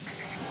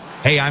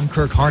Hey, I'm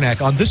Kirk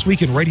Harnack. On This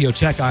Week in Radio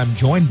Tech, I'm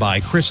joined by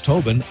Chris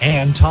Tobin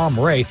and Tom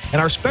Ray, and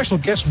our special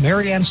guest,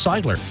 Marianne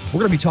Seidler.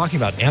 We're going to be talking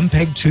about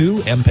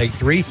MPEG-2,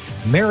 MPEG-3,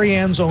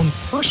 Marianne's own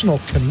personal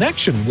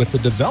connection with the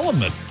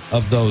development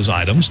of those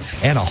items,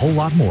 and a whole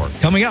lot more.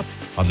 Coming up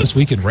on This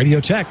Week in Radio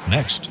Tech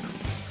next.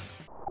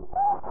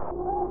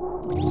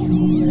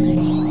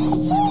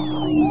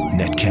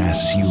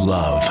 Netcasts you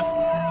love.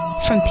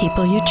 From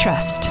people you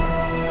trust.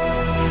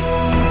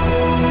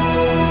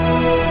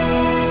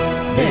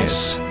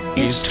 This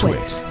is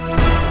Twit.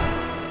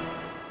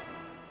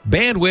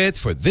 Bandwidth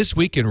for This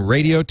Week in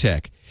Radio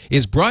Tech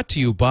is brought to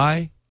you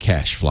by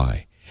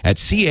CacheFly at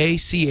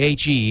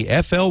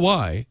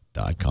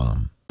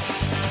CACHEFLY.com.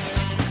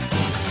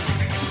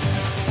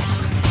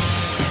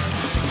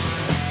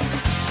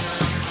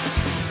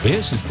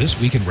 This is This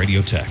Week in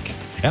Radio Tech,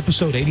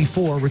 episode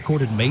 84,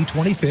 recorded May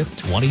 25th,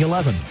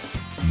 2011.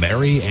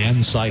 Marianne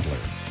Seidler.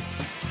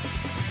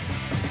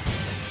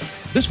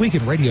 This Week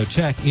in Radio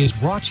Tech is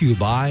brought to you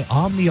by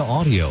Omnia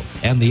Audio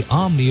and the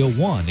Omnia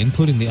One,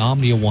 including the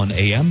Omnia One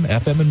AM,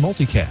 FM, and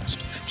multicast.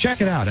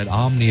 Check it out at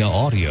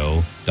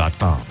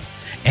omniaaudio.com.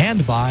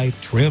 And by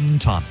Trim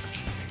Tonic.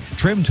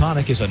 Trim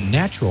Tonic is a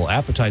natural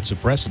appetite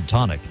suppressant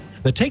tonic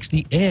that takes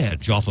the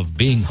edge off of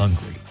being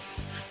hungry.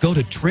 Go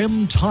to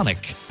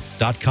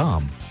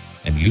trimtonic.com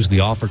and use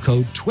the offer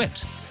code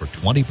TWIT for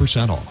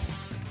 20% off.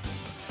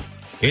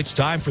 It's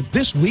time for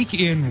This Week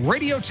in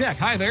Radio Tech.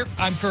 Hi there,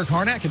 I'm Kirk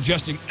Harnack,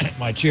 adjusting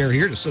my chair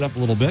here to sit up a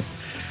little bit.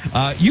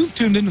 You've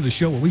tuned into the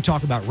show where we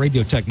talk about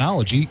radio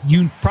technology.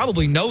 You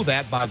probably know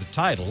that by the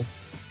title,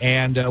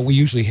 and we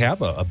usually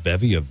have a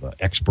bevy of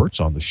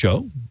experts on the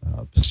show.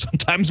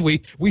 Sometimes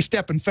we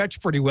step and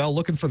fetch pretty well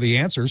looking for the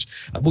answers,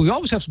 but we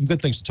always have some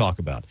good things to talk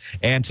about.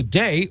 And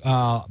today,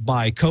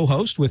 my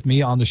co-host with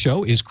me on the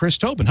show is Chris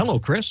Tobin. Hello,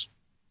 Chris.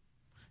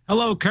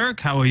 Hello, Kirk.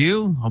 How are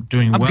you? Hope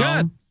doing well.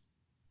 I'm good.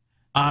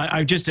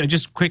 I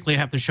just quickly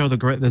have to show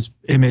this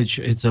image.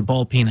 It's a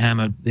ball peen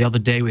hammer. The other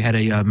day we had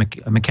a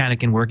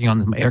mechanic in working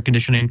on the air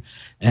conditioning,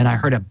 and I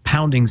heard a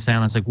pounding sound.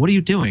 I was like, "What are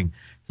you doing?"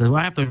 So well,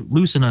 I have to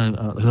loosen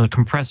a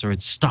compressor.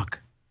 It's stuck.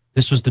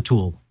 This was the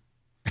tool.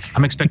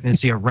 I'm expecting to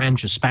see a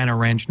wrench, a spanner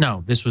wrench.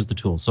 No, this was the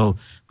tool. So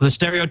for the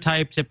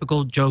stereotype,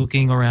 typical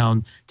joking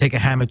around, take a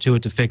hammer to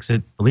it to fix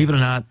it. Believe it or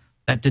not,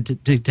 that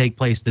did take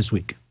place this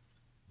week.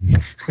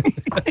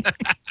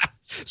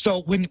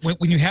 So when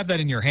you have that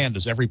in your hand,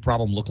 does every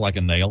problem look like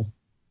a nail?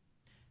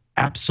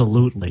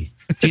 Absolutely.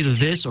 It's either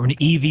this or an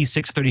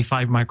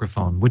EV635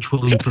 microphone. Which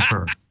will you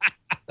prefer?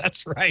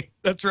 That's right.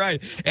 That's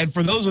right. And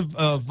for those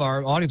of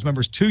our audience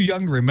members too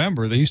young to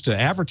remember, they used to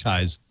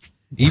advertise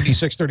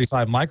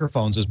EV635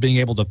 microphones as being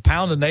able to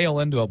pound a nail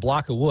into a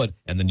block of wood,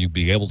 and then you'd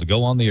be able to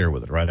go on the air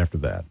with it right after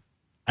that.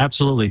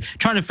 Absolutely.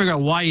 Trying to figure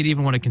out why you'd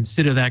even want to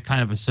consider that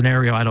kind of a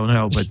scenario, I don't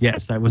know. But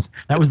yes, that was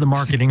the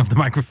marketing of the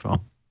microphone.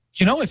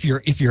 You know, if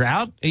you're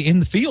out in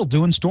the field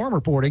doing storm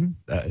reporting,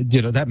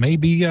 that may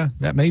be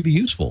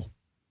useful.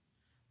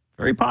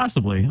 Very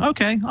possibly.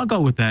 Okay, I'll go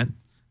with that.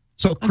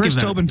 So, Chris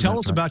Tobin, tell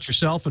us about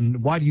yourself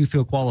and why do you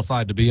feel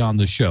qualified to be on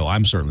this show?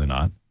 I'm certainly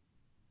not.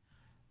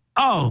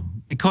 Oh,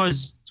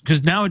 because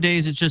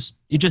nowadays you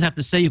just have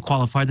to say you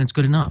qualified and it's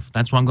good enough.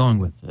 That's what I'm going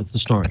with. That's the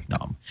story.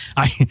 No,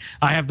 I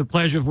have the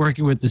pleasure of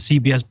working with the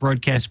CBS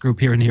broadcast group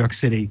here in New York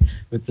City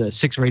with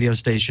 6 radio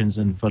stations,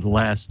 and for the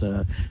last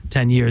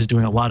 10 years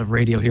doing a lot of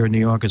radio here in New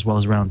York as well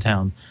as around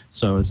town.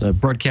 So as a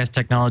broadcast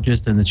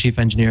technologist and the chief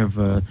engineer of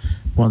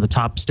one of the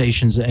top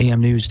stations, AM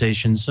news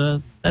stations,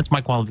 that's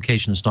my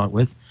qualification to start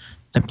with.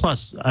 And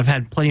plus, I've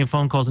had plenty of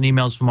phone calls and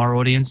emails from our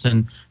audience,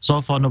 and so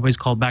far nobody's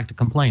called back to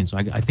complain. So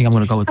I think I'm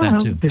going to go with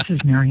that, too. This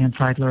is Marianne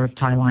Seidler of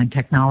Tie-Line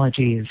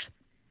Technologies.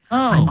 Oh,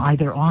 I'm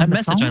either on that the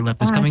message phone I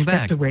left is coming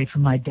back. stepped away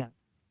from my desk.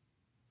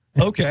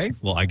 Okay,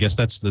 well, I guess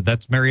that's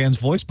Marianne's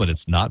voice, but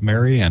it's not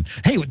Marianne.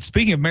 Hey,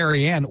 speaking of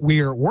Marianne,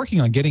 we are working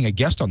on getting a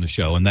guest on the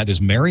show, and that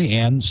is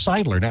Marianne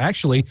Seidler. Now,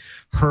 actually,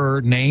 her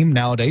name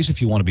nowadays,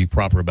 if you want to be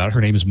proper about it, her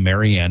name is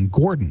Marianne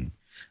Gordon.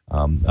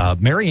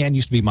 Marianne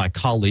used to be my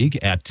colleague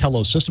at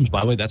Telos Systems.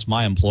 By the way, that's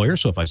my employer,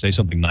 so if I say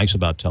something nice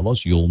about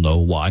Telos, you'll know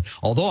why.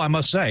 Although I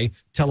must say,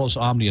 Telos,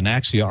 Omnia, and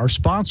Axia are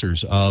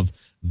sponsors of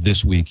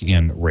This Week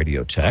in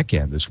Radio Tech,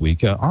 and this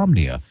week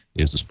Omnia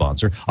is the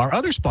sponsor. Our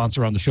other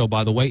sponsor on the show,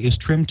 by the way, is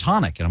Trim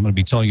Tonic, and I'm going to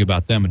be telling you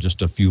about them in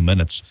just a few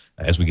minutes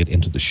as we get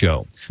into the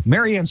show.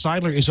 Marianne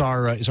Seidler is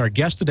our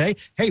guest today.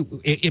 Hey,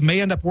 it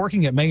may end up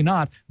working, it may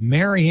not.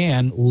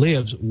 Marianne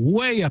lives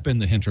way up in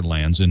the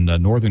hinterlands in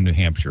northern New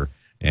Hampshire.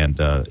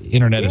 And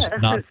internet is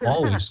not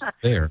always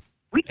there.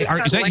 We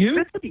just is that you?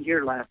 Electricity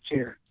here last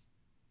year.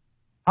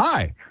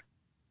 Hi.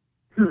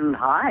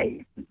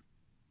 Hi.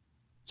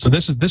 So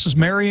this is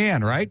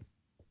Marianne, right?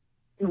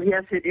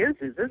 Yes, it is.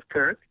 Is this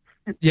Kirk?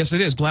 Yes,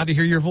 it is. Glad to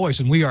hear your voice.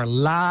 And we are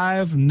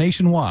live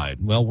nationwide,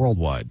 well,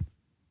 worldwide.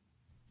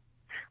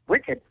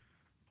 Wicked.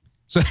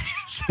 So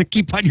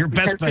keep on your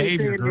best As they say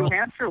behavior, in girl. New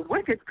Hampshire,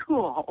 wicked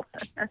cool.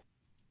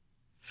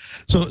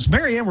 So,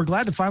 Marianne, we're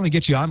glad to finally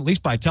get you on, at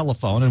least by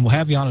telephone, and we'll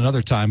have you on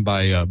another time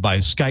by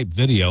Skype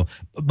video.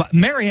 But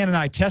Marianne and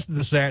I tested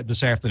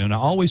this afternoon. I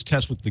always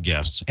test with the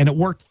guests, and it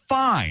worked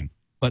fine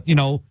But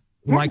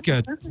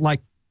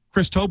like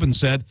Chris Tobin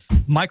said,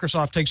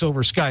 Microsoft takes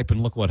over Skype,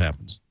 and look what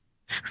happens.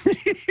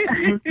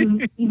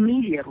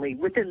 Immediately,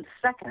 within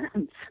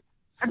seconds.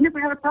 I've never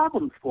had a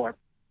problem before.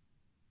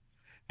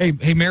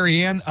 Hey,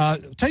 Mary Ann.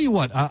 Tell you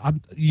what,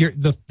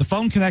 the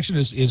phone connection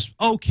is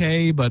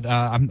okay, but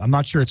I'm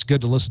not sure it's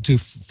good to listen to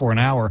for an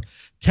hour.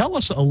 Tell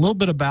us a little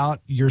bit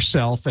about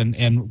yourself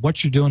and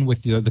what you're doing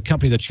with the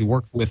company that you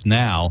work with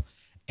now,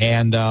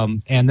 and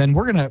then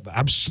we're gonna.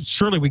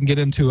 Surely we can get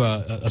into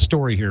a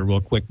story here real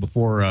quick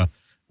before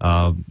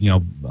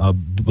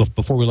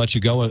before we let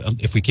you go,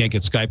 if we can't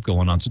get Skype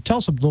going on. So tell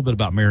us a little bit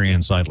about Mary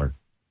Ann Seidler.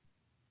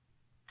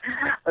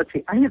 Let's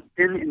see, I have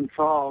been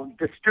involved,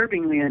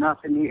 disturbingly enough,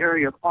 in the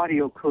area of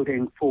audio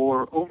coding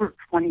for over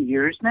 20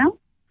 years now.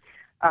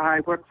 I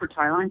work for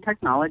Tyline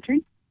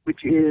Technology,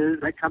 which is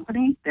a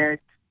company that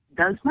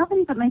does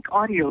nothing but make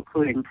audio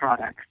coding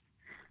products,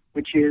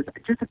 which is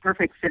just a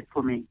perfect fit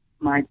for me.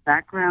 My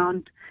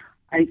background,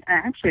 I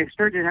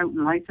started out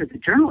in life as a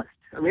journalist,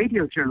 a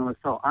radio journalist,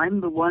 so I'm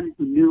the one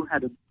who knew how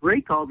to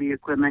break all the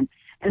equipment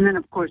and then,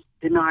 of course,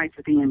 deny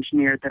to the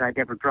engineer that I'd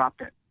ever dropped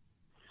it.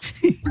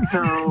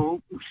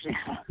 So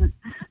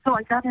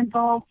I got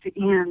involved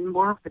in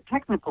more of the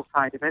technical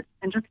side of it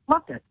and just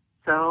loved it.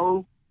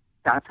 So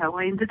that's how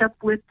I ended up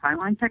with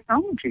Tyline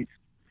Technologies.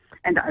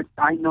 And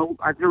I've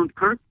known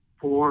Kurt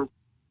for,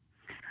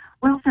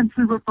 since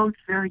we were both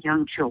very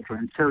young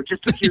children, so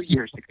just a few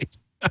years ago.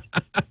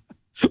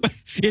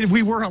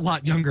 We were a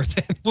lot younger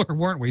then,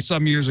 weren't we?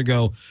 Some years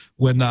ago,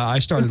 when I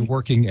started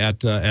working at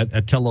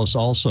Telos,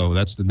 also.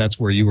 That's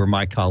where you were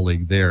my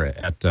colleague there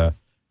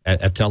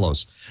at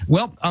Telos.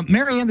 Well,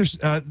 Mary Ann, there's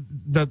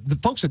the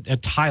folks at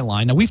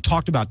Tyline. Now, we've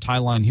talked about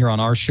Tyline here on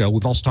our show.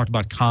 We've also talked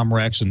about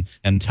Comrex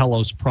and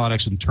Telos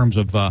products in terms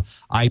of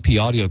IP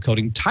audio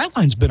coding.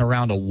 Tyline's been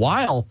around a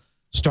while,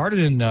 started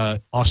in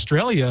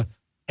Australia,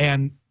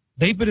 and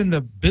they've been in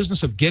the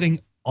business of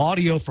getting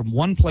audio from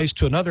one place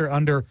to another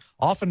under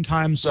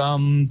oftentimes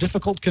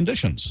difficult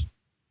conditions.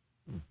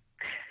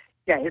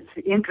 Yeah, it's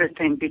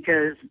interesting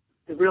because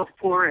the real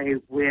foray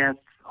with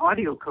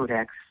audio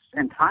codecs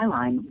and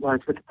Tyline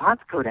was with the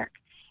POTS codec.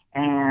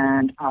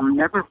 And I'll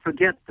never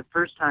forget the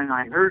first time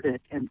I heard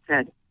it and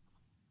said,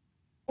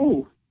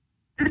 oh,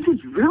 this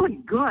is really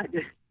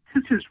good.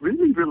 This is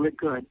really, really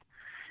good.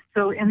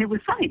 So, and it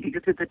was funny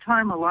because at the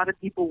time a lot of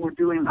people were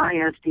doing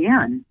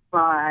ISDN,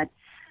 but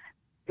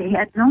they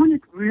had no one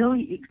had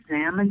really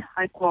examined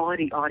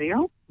high-quality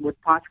audio with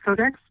POTS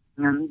codecs,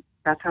 and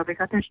that's how they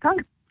got their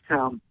start.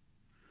 So,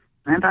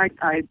 and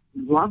I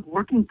love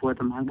working for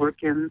them. I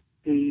work in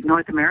the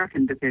North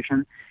American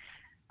division.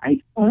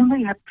 I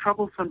only have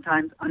trouble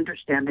sometimes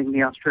understanding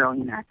the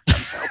Australian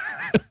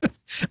accent.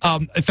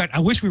 In fact, I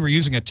wish we were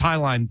using a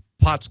Tyline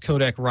POTS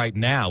codec right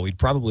now. We'd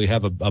probably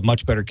have a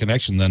much better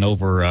connection than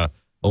over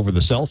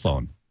the cell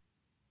phone.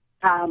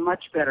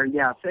 Much better,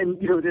 yes. And,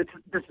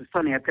 this is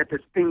funny. I've got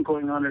this thing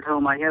going on at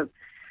home.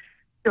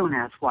 Don't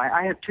ask why.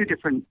 I have two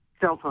different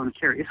cell phone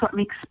carriers. So I'm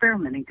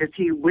experimenting to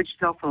see which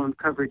cell phone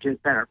coverage is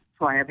better.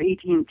 So I have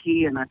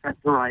AT&T and I've got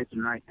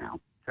Verizon right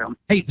now. So.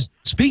 Hey,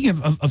 speaking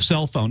of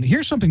cell phone,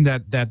 here's something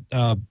that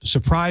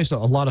surprised a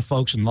lot of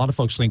folks, and a lot of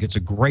folks think it's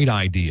a great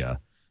idea,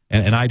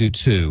 and I do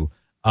too.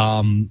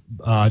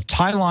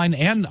 Tyline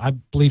and I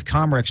believe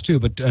Comrex too,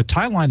 but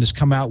Tyline has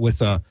come out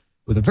with a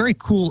very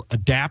cool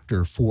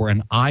adapter for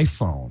an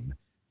iPhone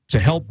to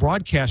help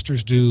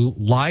broadcasters do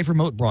live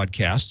remote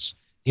broadcasts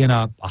in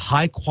a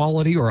high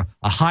quality or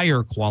a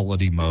higher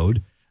quality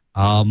mode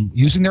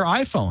using their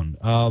iPhone.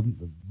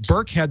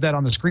 Burke had that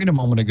on the screen a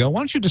moment ago.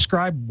 Why don't you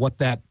describe what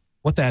that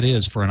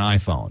is for an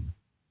iPhone?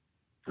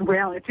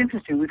 Well, it's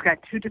interesting. We've got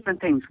two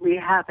different things. We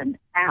have an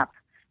app.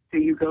 So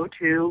you go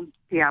to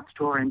the App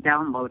Store and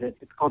download it.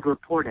 It's called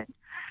Report It.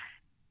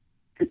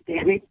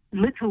 And it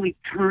literally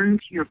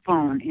turns your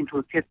phone into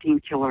a 15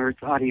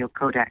 kilohertz audio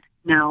codec.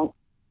 Now,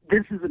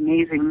 this is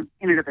amazing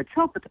in and of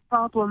itself, but the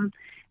problem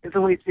has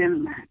always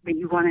been that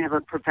you want to have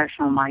a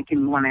professional mic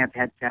and you want to have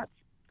headsets.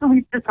 So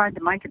we designed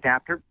the mic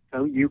adapter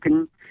so you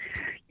can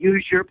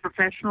use your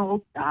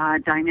professional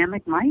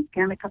dynamic mic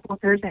and a couple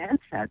of pairs of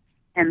headsets.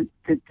 And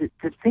the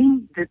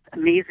thing that's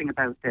amazing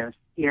about this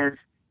is,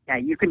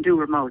 you can do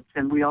remotes,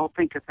 and we all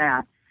think of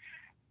that.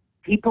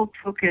 People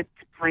took it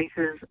to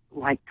places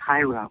like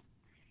Cairo.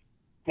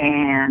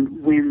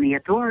 And when the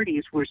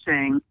authorities were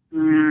saying,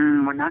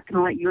 we're not going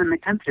to let you in the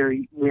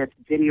country with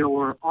video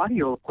or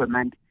audio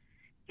equipment,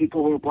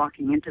 people were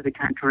walking into the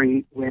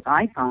country with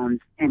iPhones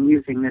and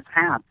using this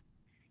app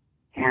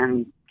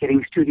and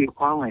getting studio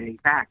quality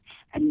back.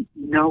 And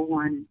no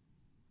one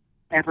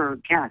ever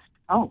guessed,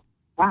 oh,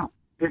 wow,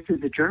 this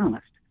is a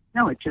journalist.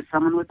 No, it's just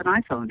someone with an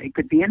iPhone. It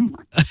could be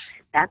anyone.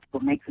 That's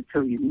what makes it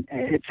so unique.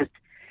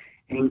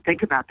 And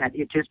think about that.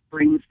 It just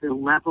brings the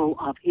level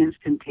of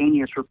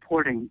instantaneous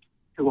reporting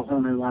to a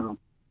whole new level.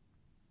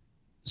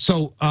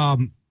 So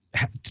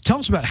tell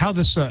us about how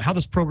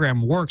this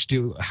program works.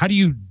 How do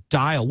you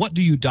dial? What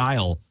do you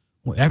dial?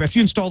 If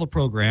you install the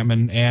program,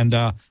 and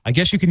I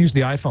guess you can use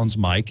the iPhone's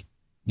mic.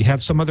 You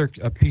have some other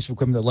piece of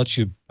equipment that lets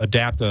you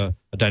adapt a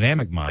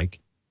dynamic mic.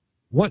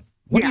 What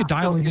What are you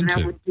dialing and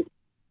into?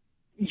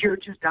 You're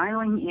just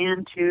dialing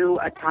into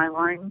a tie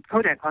line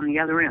codec on the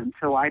other end.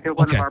 So either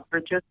one of our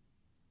bridges,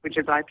 which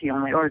is IP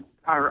only, or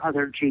our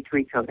other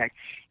G3 codec.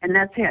 And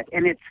that's it.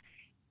 And it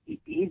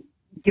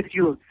gives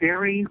you a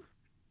very,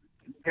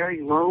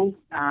 very low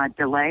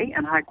delay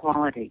and high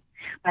quality.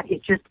 But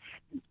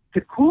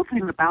the cool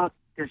thing about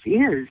this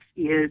is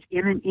in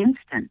an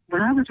instant.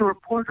 When I was a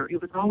reporter, it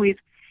was always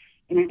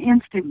in an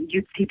instant.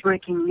 You'd see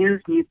breaking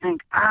news and you'd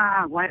think,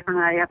 why don't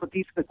I have a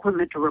piece of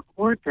equipment to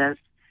record this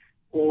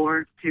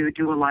or to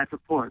do a live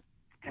report?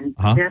 And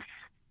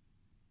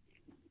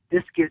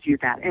this gives you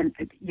that. And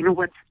you know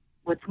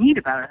what's neat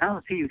about it?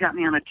 Oh, see, you got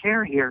me on a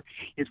chair here.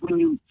 Is when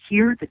you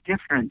hear the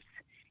difference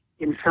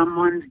in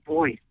someone's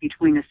voice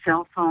between a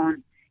cell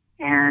phone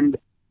and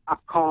a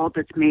call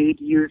that's made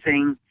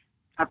using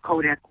a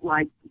codec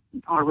like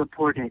our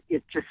reported.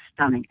 It's just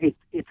stunning.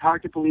 It's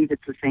hard to believe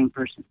it's the same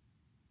person.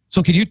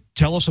 So can you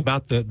tell us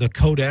about the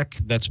codec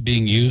that's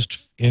being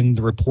used in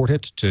the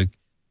Reported to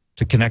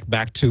connect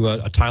back to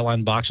a tie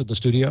line box at the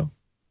studio?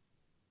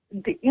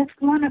 It's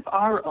one of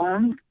our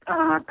own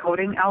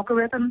coding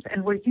algorithms,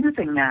 and we're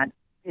using that.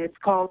 It's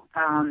called,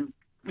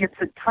 it's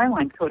a tie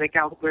line codec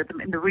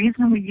algorithm, and the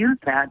reason we use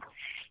that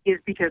is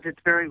because it's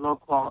very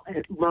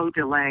low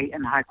delay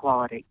and high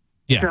quality.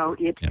 Yeah. So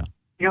you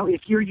know,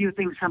 if you're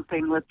using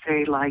something, let's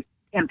say like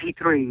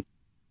MP3,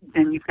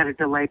 then you've got a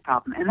delay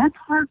problem, and that's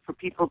hard for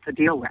people to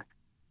deal with.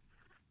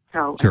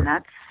 So, sure.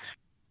 and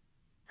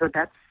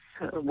that's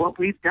what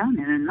we've done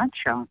in a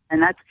nutshell.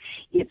 And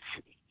it's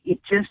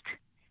just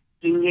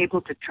being able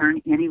to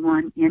turn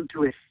anyone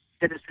into a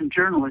citizen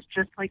journalist,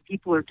 just like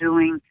people are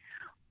doing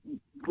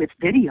with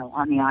video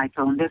on the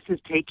iPhone. This is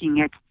taking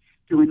it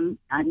to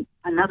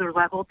another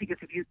level, because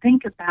if you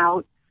think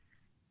about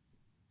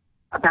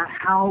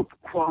how the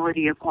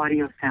quality of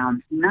audio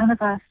sounds, none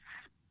of us,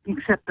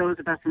 except those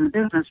of us in the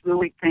business,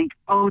 really think,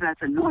 oh,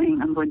 that's annoying,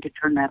 I'm going to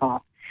turn that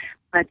off.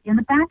 But in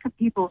the back of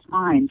people's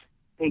minds,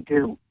 they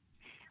do.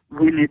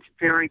 When it's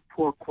very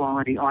poor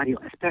quality audio,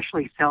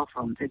 especially cell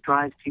phones, it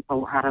drives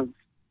people out of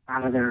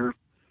their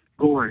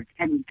gourd.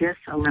 And this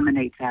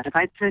eliminates that. If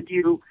I'd said to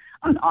you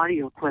an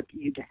audio clip,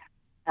 you'd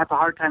have a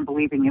hard time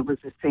believing it was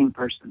the same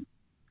person.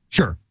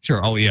 Sure.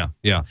 Oh, yeah.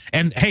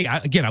 And hey,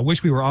 I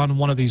wish we were on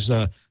one of these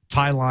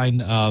tie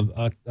line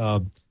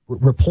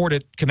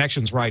reported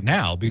connections right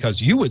now,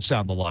 because you would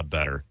sound a lot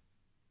better.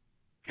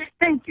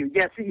 Thank you.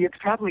 Yes, it's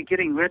probably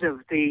getting rid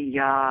of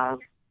the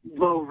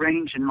low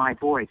range in my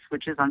voice,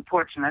 which is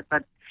unfortunate,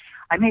 but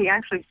I may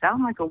actually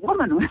sound like a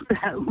woman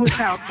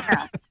without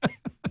that.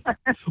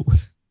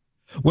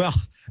 Well,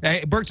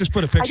 hey, Bert just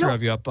put a picture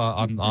of you up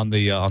on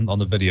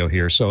the video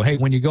here. So hey,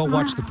 when you go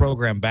watch the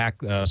program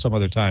back some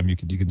other time, you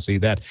can see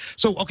that.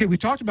 So okay, we've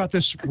talked about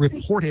this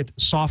Reported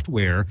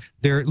software.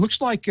 There, it looks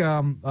like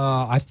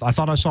I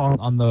thought I saw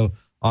on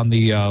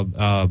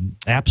the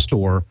App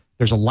Store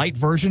there's a light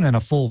version and a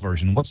full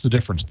version. What's the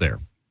difference there?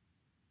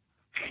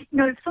 You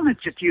know, if someone's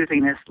just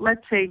using this,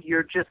 let's say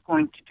you're just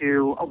going to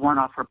do a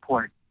one-off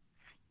report.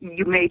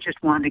 You may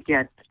just want to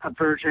get a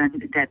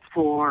version that's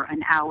for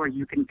an hour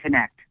you can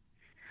connect.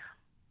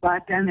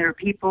 But then there are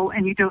people,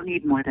 and you don't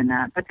need more than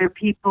that, but there are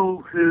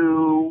people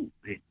who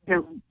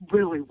they're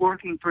really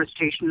working for a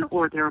station,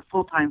 or they're a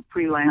full-time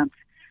freelance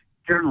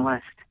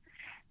journalist.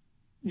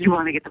 You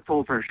want to get the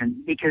full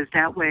version, because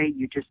that way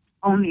you just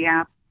own the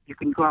app. You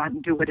can go out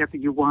and do whatever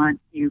you want.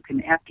 You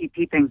can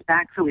FTP things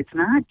back. So it's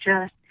not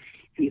just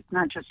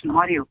an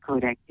audio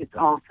codec. It's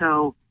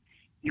also,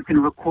 you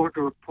can record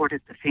a report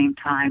at the same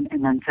time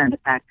and then send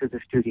it back to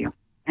the studio.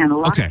 And a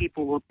lot of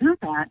people will do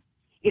that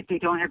if they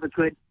don't have a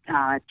good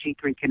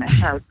G3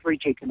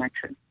 3G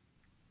connection.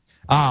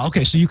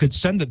 Okay, so you could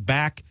send it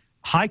back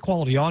high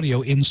quality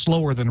audio in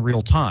slower than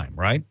real time,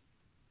 right?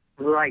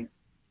 Right.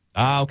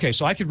 Okay,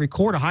 so I could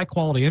record a high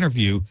quality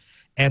interview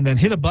and then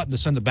hit a button to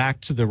send it back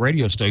to the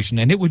radio station,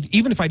 and it would,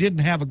 even if I didn't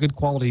have a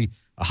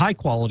high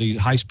quality,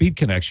 high speed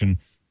connection,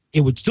 it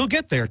would still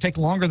get there, take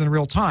longer than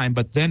real time,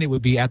 but then it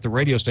would be at the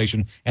radio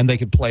station, and they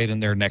could play it in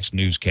their next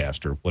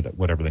newscast or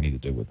whatever they need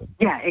to do with it.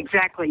 Yeah,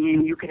 exactly,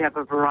 and you could have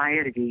a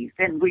variety of these.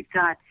 And we've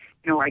got,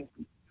 like,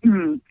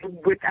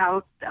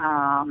 without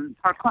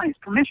our client's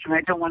permission,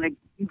 I don't want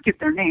to give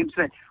their names,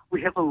 but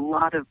we have a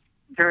lot of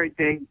very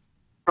big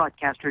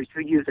broadcasters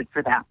who use it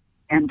for that.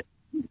 And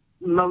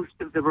most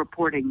of the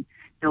reporting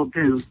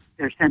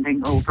they're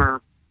sending over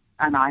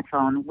an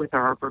iPhone with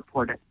our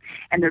Reported.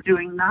 And they're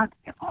doing not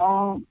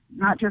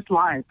just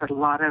live, but a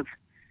lot of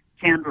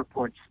canned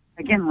reports.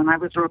 Again, when I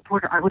was a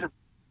reporter, I would have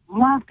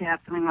loved to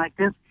have something like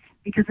this,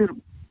 because it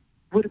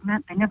would have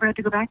meant I never had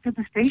to go back to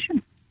the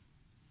station.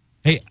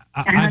 Hey,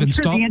 I'm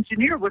sure the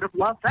engineer would have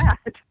loved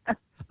that.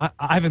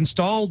 I've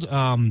installed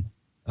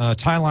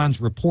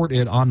Tyline's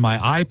Reported on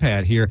my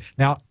iPad here.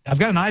 Now, I've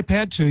got an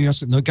iPad too,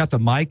 it's got the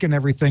mic and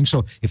everything.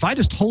 So if I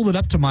just hold it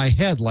up to my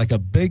head like a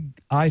big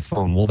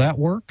iPhone, will that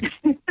work?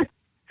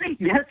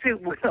 Yes,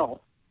 it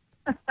will.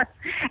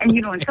 And,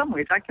 in some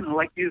ways, I kind of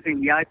like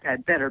using the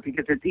iPad better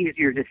because it's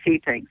easier to see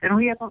things. And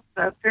we have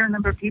a fair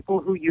number of people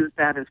who use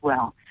that as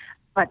well.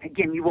 But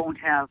again, you won't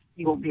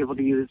be able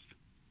to use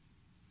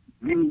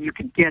and you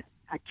could get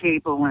a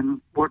cable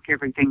and work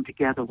everything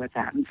together with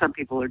that. And some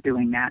people are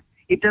doing that.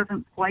 It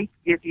doesn't quite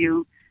give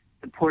you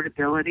the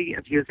portability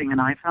of using an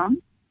iPhone.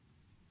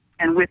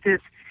 And with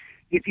this,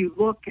 if you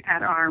look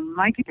at our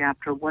mic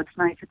adapter, what's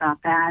nice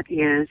about that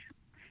is,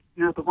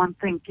 the one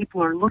thing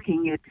people are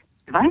looking at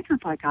devices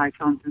like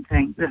iPhones and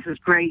saying, this is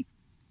great.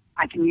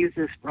 I can use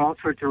this for all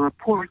sorts of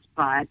reports,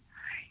 but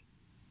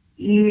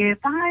if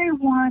I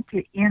want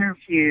to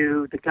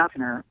interview the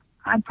governor,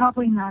 I'm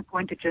probably not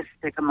going to just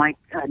stick a mic,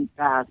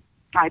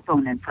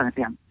 iPhone in front of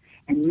him.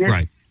 And this,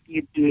 Right.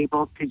 You'd be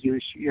able to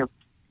use your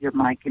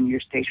mic and your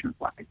station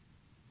plug.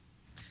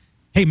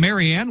 Hey,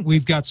 Marianne,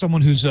 we've got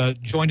someone who's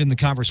joined in the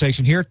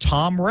conversation here.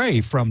 Tom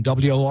Ray from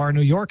WOR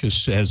New York has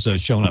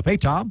shown up. Hey,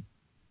 Tom.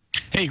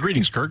 Hey,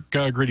 greetings, Kirk.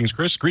 Greetings,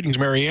 Chris. Greetings,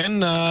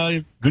 Marianne.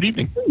 Good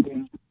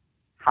evening.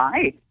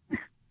 Hi.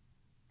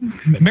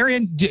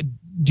 Marianne,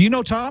 do you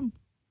know Tom?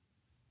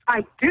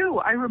 I do.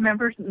 I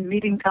remember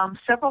meeting Tom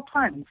several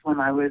times when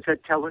I was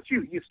at TELUS.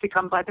 Used to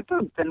come by the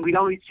booth, and we'd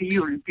always see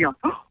you and be like,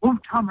 oh,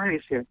 Tom Ray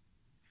is here.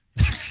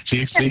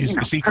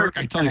 See, Kirk,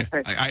 I tell you,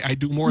 I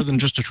do more than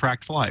just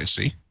attract flies,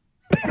 see?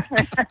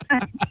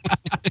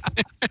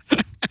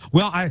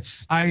 Well,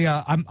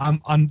 I'm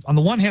on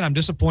the one hand, I'm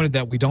disappointed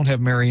that we don't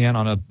have Marianne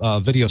on a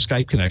video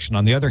Skype connection.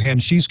 On the other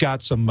hand, she's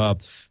got some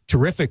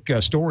terrific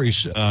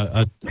stories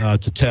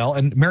to tell.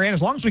 And Marianne,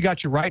 as long as we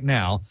got you right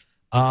now,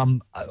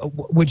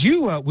 would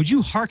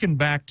you hearken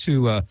back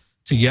to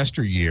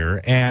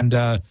yesteryear and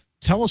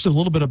tell us a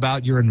little bit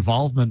about your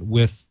involvement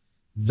with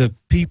the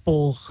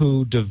people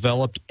who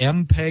developed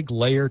MPEG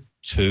Layer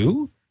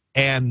 2?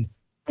 And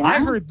I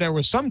heard there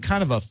was some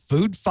kind of a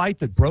food fight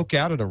that broke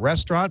out at a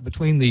restaurant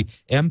between the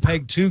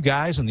MPEG 2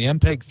 guys and the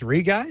MPEG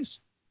 3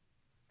 guys.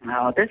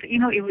 No,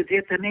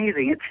 it's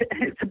amazing.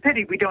 It's a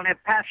pity we don't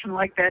have passion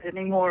like that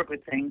anymore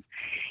with things.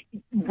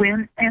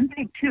 When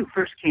MPEG 2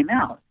 first came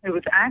out, it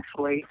was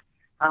actually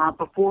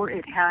before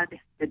it had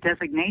the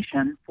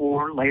designation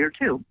for Layer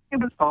 2. It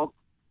was called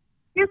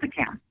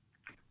Musicam,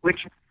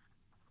 which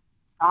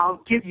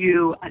I'll give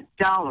you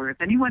 $1 if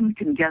anyone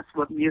can guess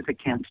what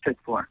Musicam stood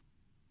for.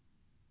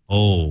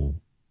 Oh,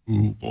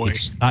 ooh, boy!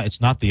 It's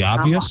not the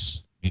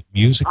obvious.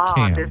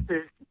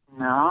 Musicam.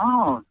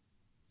 No.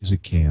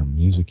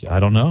 Musicam. I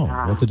don't know.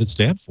 What did it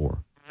stand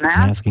for?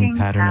 Masking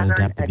pattern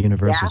adaptive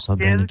universal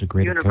subband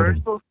integrated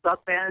universal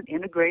subband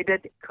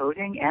integrated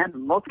coding and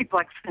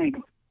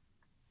multiplexing.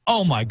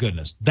 Oh my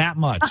goodness, that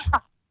much.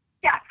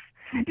 Yes.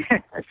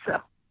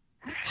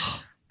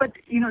 But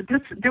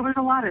there was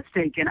a lot at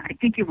stake, and I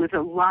think it was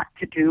a lot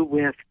to do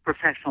with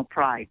professional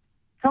pride.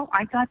 So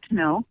I got to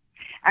know.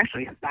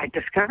 Actually, I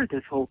discovered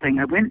this whole thing.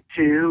 I went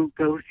to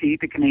go see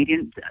the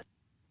Canadians at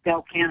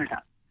Bell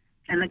Canada.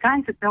 And the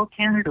guys at Bell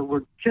Canada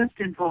were just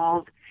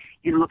involved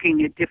in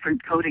looking at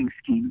different coding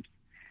schemes.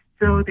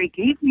 So they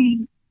gave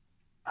me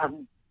a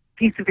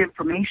piece of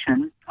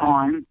information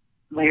on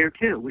Layer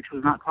 2, which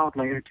was not called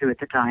Layer 2 at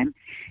the time.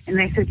 And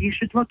they said, you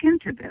should look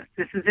into this.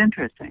 This is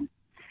interesting.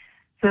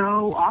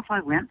 So off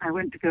I went. I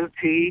went to go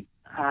see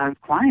a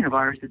client of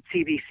ours at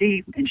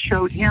CBC and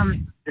showed him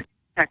the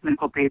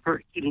technical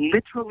paper. He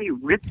literally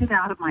ripped it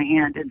out of my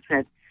hand and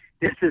said,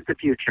 this is the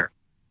future.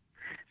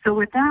 So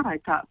with that, I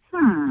thought,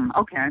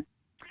 okay.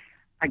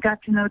 I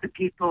got to know the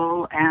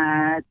people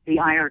at the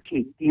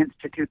IRT, the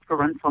Institute for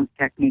Rundfunk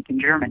Technique in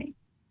Germany,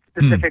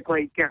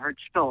 specifically Gerhard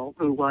Stoll,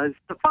 who was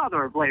the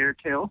father of Layer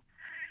 2.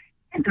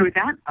 And through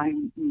that, I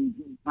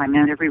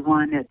met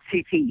everyone at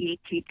CCE,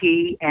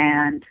 TT,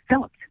 and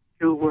Philips,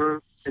 who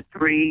were the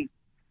three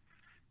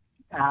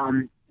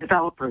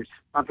developers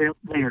of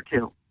Layer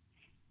 2.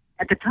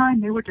 At the time,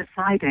 they were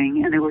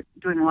deciding, and they were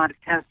doing a lot of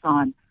tests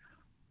on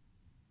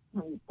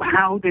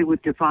how they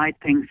would divide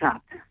things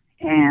up.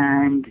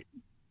 And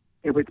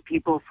there were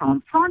people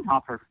from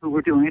Fraunhofer who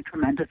were doing a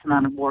tremendous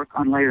amount of work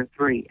on Layer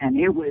 3. And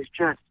it would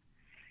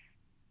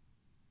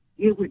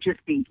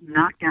just be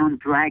knockdown,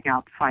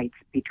 drag-out fights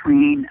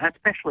between,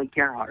 especially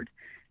Gerhard,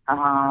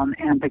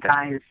 and the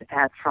guys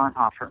at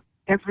Fraunhofer.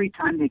 Every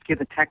time they'd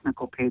give a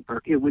technical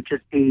paper, it would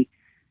just be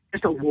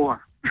just a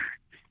war.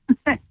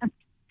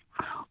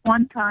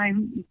 One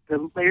time,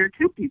 the Layer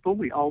 2 people,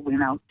 we all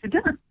went out to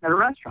dinner at a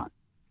restaurant.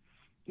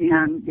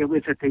 And it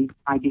was at the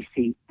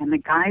IBC. And the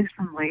guys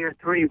from Layer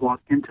 3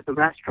 walked into the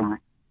restaurant.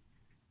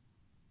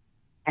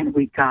 And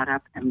we got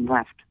up and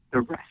left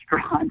the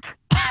restaurant.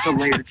 The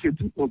Layer 2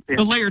 people did.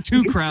 The Layer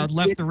 2 crowd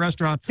left the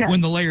restaurant when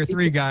the Layer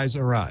 3 guys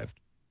arrived.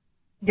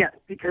 Yes,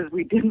 because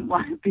we didn't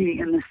want to be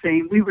in the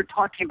same. We were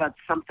talking about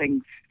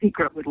something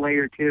secret with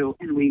Layer 2,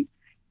 and we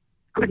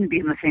couldn't be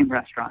in the same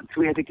restaurant.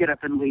 So we had to get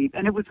up and leave.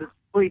 And it was,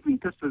 believe me,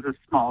 this was a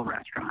small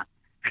restaurant.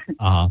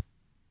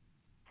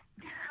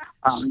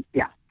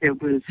 Yeah,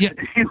 it was. Yeah.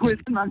 It was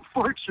an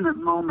unfortunate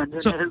moment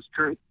in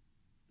history.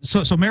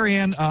 So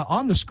Marianne,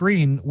 on the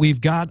screen,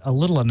 we've got a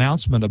little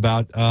announcement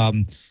about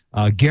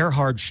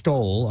Gerhard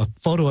Stoll, a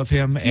photo of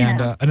him,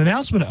 and an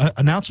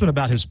announcement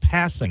about his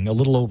passing a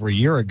little over a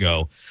year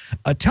ago.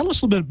 Tell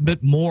us a little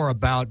bit more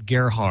about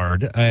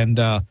Gerhard, and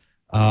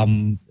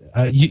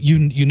you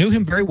knew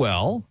him very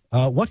well.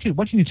 What can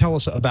you tell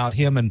us about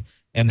him, and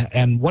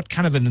and what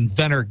kind of an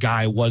inventor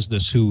guy was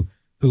this who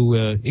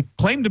he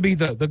claimed to be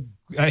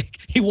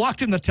he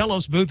walked in the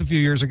Telos booth a few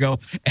years ago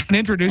and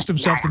introduced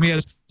himself to me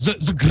as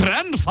the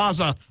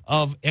grandfather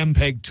of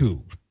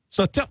MPEG-2.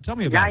 So tell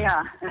me about it.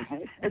 Yeah,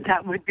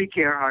 that would be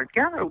Gerhard.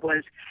 Gerhard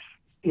was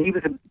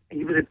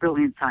a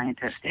brilliant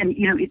scientist, and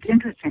it's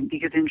interesting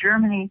because in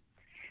Germany,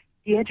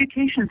 the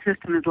education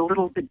system is a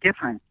little bit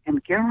different,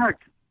 and Gerhard,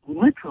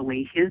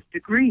 literally, his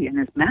degree and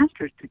his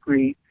master's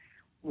degree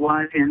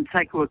was in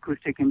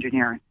psychoacoustic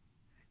engineering.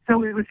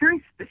 So it was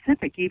very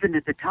specific even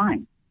at the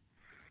time.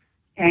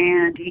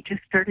 And he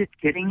just started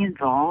getting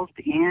involved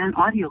in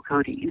audio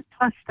coding. And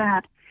plus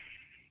that,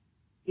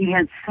 he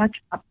had such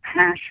a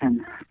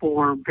passion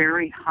for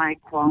very high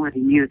quality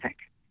music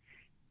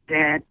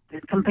that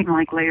something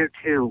like Layer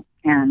 2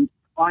 and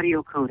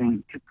audio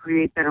coding to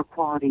create better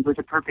quality was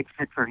a perfect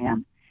fit for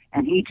him.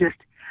 And he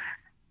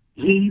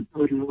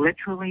would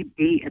literally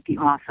be at the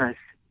office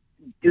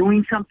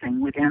doing something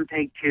with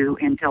MPEG-2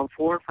 until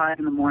 4 or 5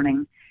 in the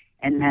morning,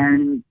 and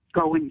then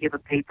go and give a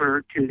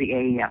paper to the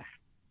AES.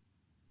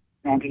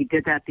 And he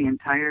did that the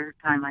entire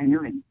time I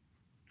knew him.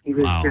 He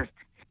was just,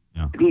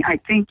 yeah. I mean, I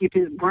think if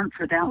it weren't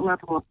for that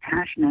level of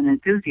passion and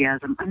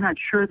enthusiasm, I'm not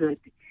sure that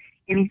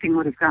anything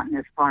would have gotten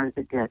as far as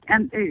it did.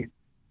 And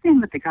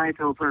same with the guys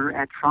over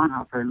at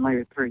Fraunhofer in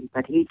Layer 3,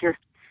 but he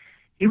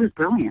was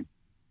brilliant.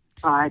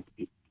 But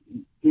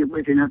it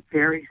was in a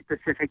very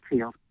specific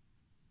field.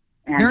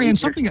 Marianne,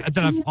 something that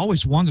I've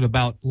always wondered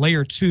about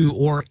Layer 2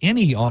 or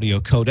any audio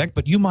codec,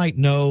 but you might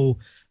know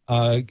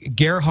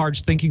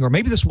Gerhard's thinking, or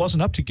maybe this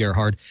wasn't up to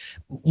Gerhard.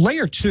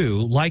 Layer 2,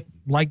 like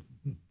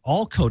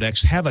all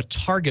codecs, have a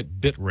target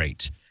bit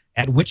rate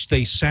at which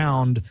they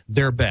sound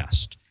their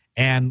best.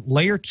 And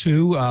Layer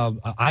 2,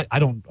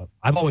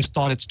 I've always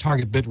thought its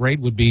target bit rate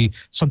would be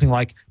something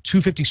like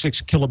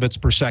 256 kilobits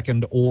per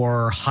second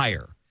or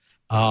higher.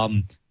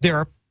 There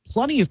are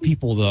plenty of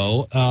people,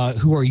 though,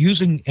 who are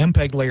using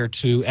MPEG Layer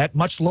 2 at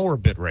much lower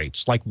bit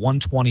rates, like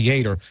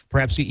 128 or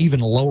perhaps even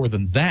lower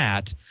than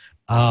that.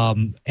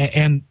 And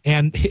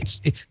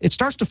it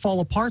starts to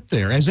fall apart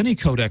there, as any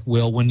codec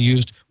will when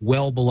used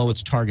well below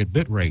its target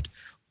bit rate.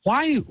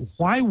 Why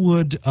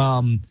would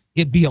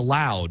it be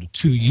allowed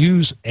to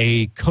use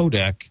a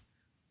codec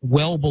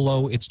well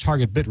below its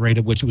target bit rate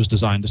at which it was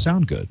designed to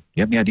sound good? Do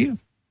you have any idea?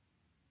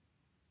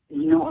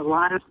 A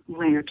lot of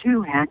Layer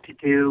 2 had to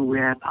do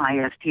with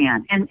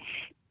ISDN. And,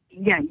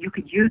 yeah, you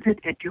could use it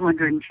at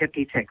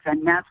 256,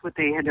 and that's what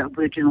they had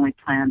originally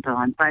planned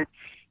on. But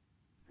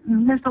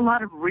there's a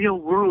lot of real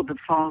world that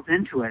falls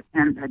into it.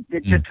 And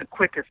just a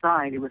quick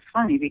aside, it was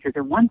funny because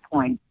at one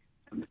point,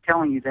 I was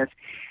telling you this,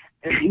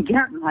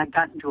 Garrett and I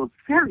got into a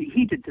very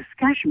heated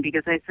discussion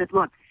because I said,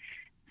 look,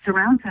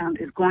 surround sound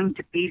is going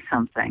to be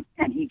something.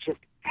 And he just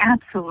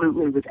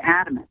absolutely was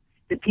adamant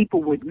that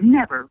people would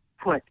never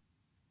put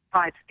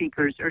 5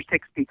 speakers or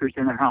 6 speakers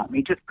in their home.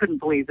 He just couldn't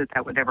believe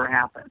that would ever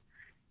happen.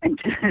 And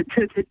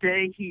to the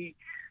day he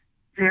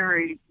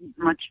very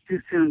much too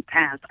soon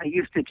passed, I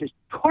used to just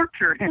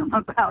torture him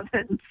about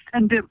it and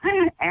send him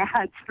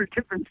ads for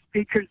different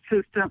speaker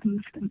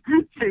systems and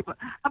say, well,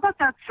 how about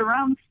that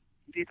surround?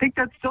 Do you think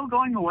that's still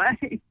going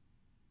away?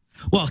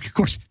 Well, of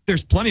course,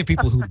 there's plenty of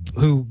people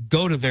who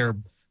go to their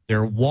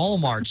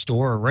Walmart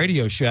store or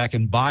Radio Shack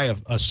and buy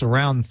a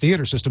surround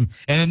theater system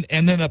and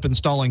end up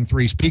installing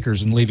 3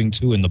 speakers and leaving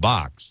 2 in the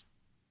box.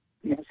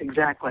 Yes,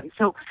 exactly.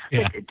 So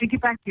to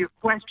get back to your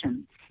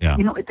question, yeah.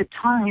 At the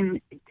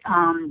time,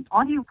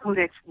 audio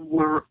codecs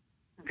were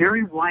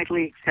very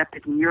widely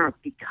accepted in Europe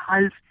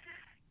because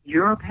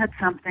Europe had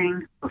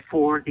something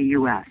before the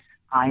U.S.,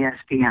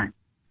 ISDN.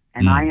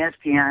 And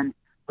ISDN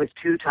was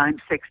 2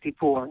 times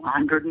 64,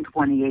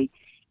 128.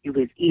 It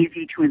was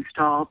easy to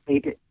install.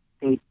 They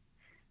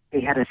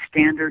had a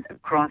standard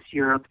across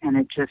Europe, and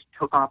it just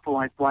took off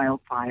like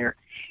wildfire.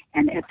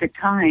 And at the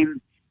time,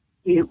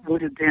 it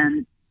would have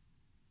been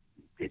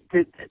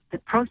the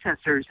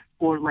processors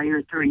for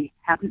Layer 3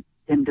 haven't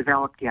been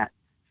developed yet.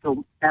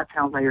 So that's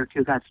how Layer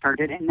 2 got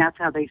started, and that's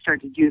how they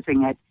started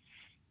using it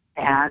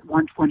at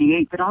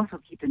 128. But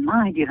also keep in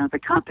mind, the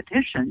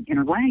competition, in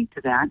a way,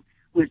 to that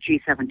was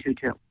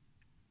G722.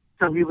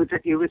 So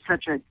it was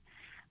such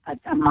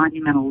a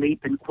monumental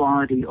leap in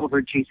quality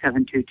over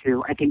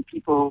G722. I think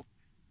people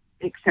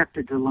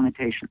accepted the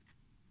limitations.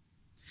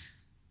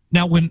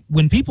 Now,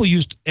 when people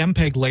used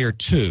MPEG Layer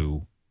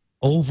 2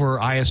 over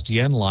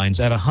ISDN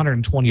lines at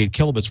 128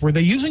 kilobits, were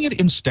they using it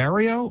in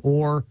stereo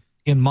or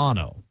in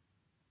mono?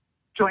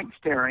 Joint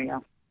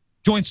stereo.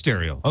 Joint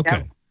stereo,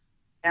 okay.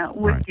 That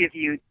would give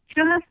you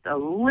just a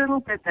little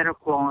bit better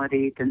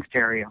quality than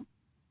stereo.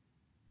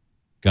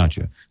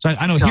 Gotcha. So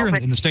I know here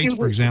in the States,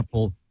 for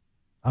example,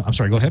 I'm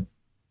sorry, go ahead.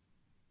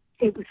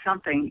 It was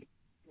something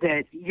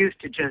that used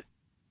to just,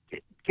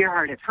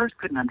 Gerhard at first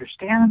couldn't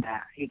understand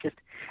that. He just,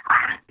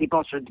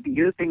 people should be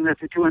using this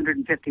at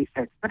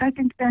 256. But I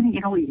think then,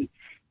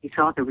 he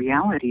saw the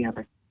reality of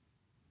it.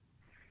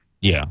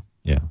 Yeah.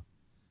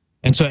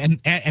 And so, and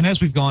as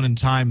we've gone in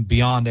time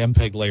beyond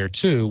MPEG layer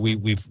 2,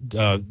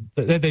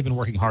 they've been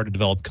working hard to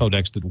develop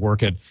codecs that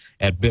work at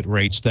bit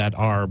rates that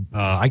are,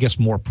 I guess,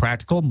 more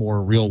practical,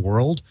 more real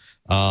world,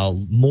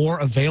 more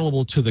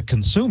available to the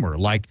consumer,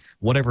 like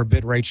whatever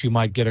bit rates you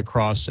might get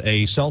across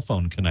a cell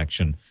phone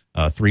connection,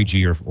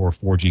 3G or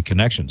 4G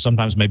connection.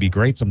 Sometimes may be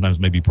great, sometimes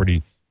may be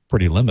pretty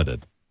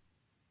limited.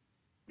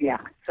 Yeah.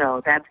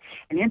 So that's,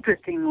 and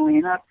interestingly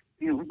enough,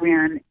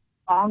 when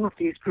all of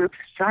these groups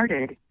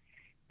started,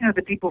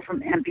 the people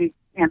from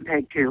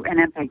MPEG-2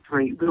 and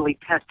MPEG-3 really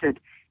tested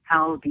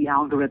how the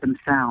algorithms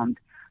sound.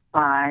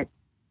 But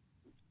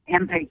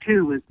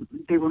MPEG-2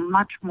 they were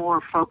much more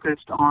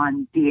focused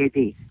on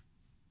DAB.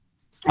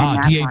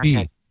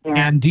 DAB.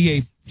 And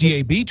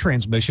DAB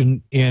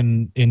transmission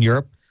in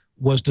Europe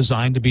was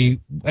designed to be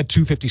at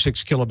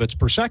 256 kilobits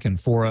per second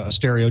for a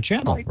stereo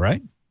channel,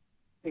 right?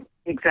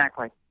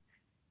 Exactly.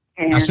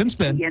 And now, since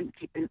then,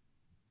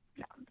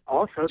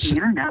 also the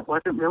internet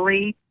wasn't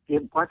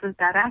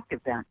that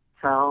active then.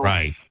 So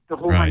the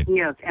whole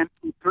idea of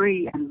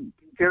MP3 and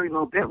very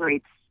low bit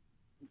rates,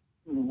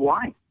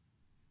 why?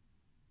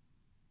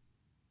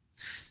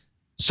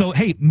 So,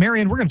 hey,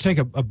 Marianne, we're going to take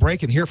a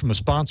break and hear from a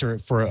sponsor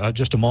for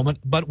just a moment.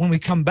 But when we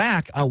come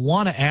back, I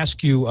want to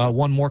ask you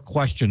one more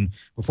question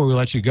before we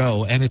let you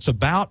go. And it's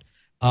about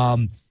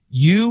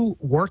you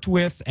worked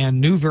with and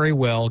knew very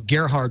well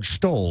Gerhard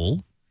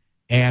Stoll.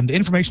 And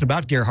information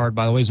about Gerhard,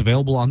 by the way, is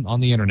available on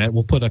the internet.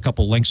 We'll put a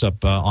couple links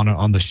up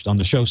on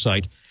the show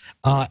site.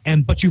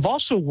 But you've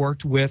also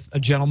worked with a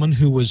gentleman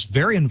who was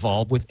very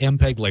involved with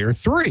MPEG Layer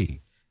 3,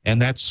 and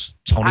that's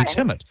Tony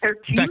Timmett.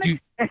 In fact,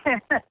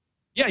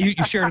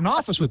 you shared an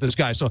office with this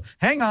guy. So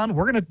hang on,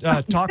 we're going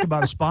to talk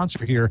about a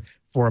sponsor here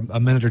for a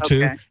minute or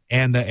two,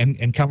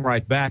 and come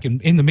right back.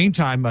 And in the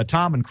meantime,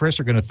 Tom and Chris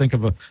are going to think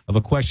of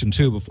a question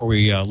too before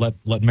we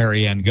let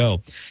Marianne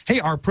go. Hey,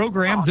 our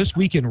program This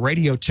Week in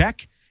Radio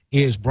Tech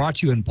is brought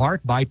to you in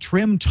part by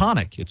Trim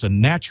Tonic. It's a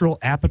natural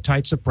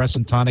appetite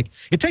suppressant tonic.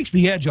 It takes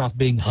the edge off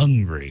being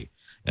hungry.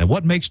 And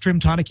what makes Trim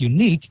Tonic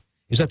unique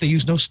is that they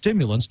use no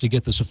stimulants to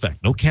get this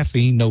effect. No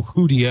caffeine, no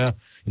hoodia.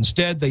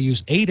 Instead, they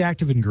use 8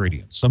 active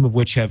ingredients, some of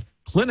which have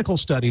clinical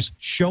studies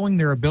showing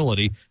their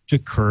ability to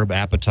curb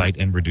appetite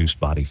and reduce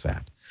body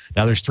fat.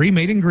 Now, there's 3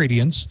 main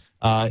ingredients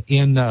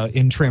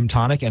in Trim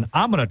Tonic, and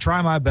I'm going to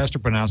try my best to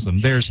pronounce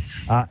them. There's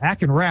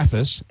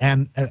Acanthus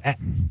and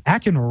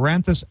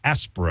Acanthus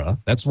aspera.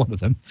 That's one of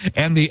them.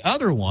 And the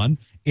other one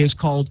is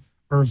called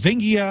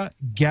Ervingia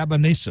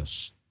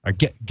gabenensis. Or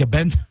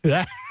gaben.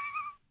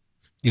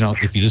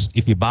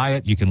 If you buy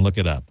it, you can look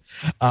it up.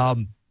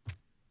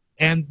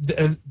 And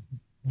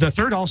the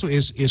third also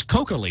is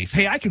coca leaf.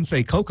 Hey, I can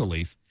say coca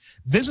leaf.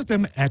 Visit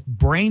them at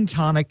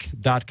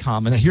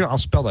braintonic.com. And here, I'll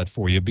spell that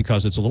for you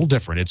because it's a little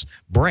different. It's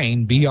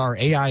brain,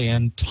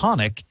 BRAIN,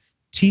 tonic,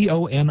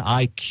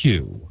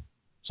 TONIQ.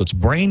 So it's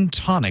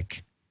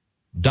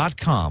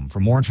braintonic.com for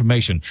more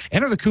information.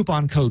 Enter the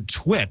coupon code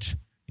TWIT,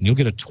 and you'll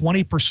get a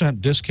 20%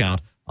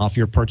 discount off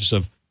your purchase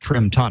of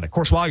Trim Tonic. Of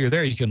course, while you're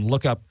there, you can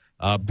look up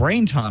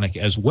Brain Tonic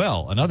as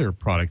well, another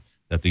product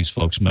that these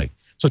folks make.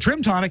 So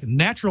Trim Tonic,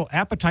 natural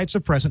appetite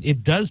suppressant.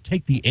 It does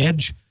take the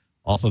edge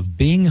off of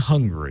being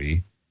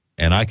hungry,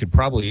 and I could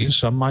probably use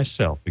some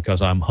myself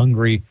because I'm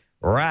hungry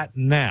right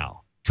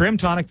now. Trim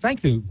Tonic,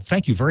 thank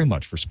you very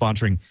much for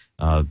sponsoring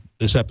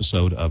this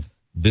episode of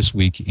This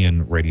Week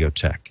in Radio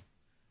Tech.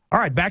 All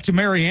right, back to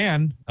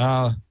Marianne.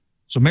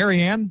 So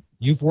Marianne,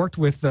 you've worked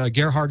with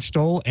Gerhard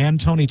Stoll and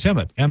Tony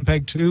Timmett,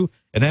 MPEG-2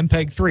 and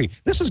MPEG-3.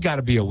 This has got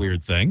to be a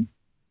weird thing.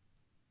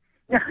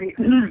 Yeah,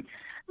 it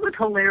was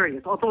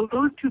hilarious, although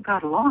those two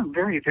got along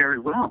very, very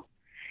well.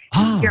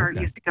 Gerhard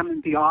used to come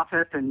into the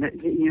office, and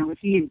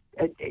he,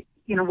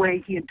 in a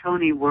way, he and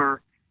Tony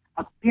were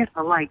a bit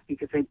alike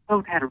because they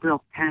both had a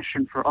real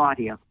passion for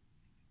audio.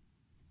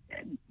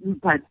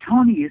 But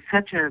Tony is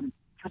such a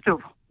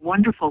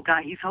wonderful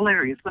guy. He's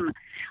hilarious. When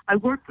I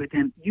worked with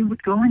him, you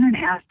would go in and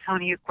ask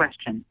Tony a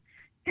question,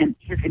 and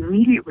his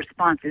immediate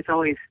response is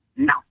always,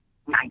 no,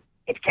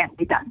 it can't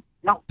be done.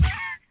 No.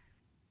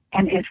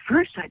 And at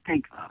first I'd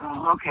think,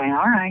 oh, okay,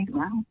 all right,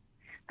 well,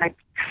 I'd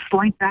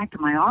slink back to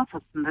my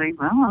office and think,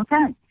 well,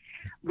 okay.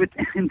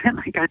 And then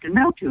I got to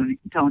know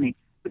Tony.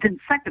 Within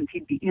seconds,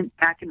 he'd be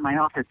back in my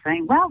office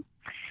saying, well,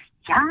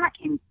 yeah,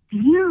 in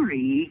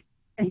theory,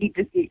 and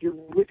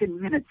within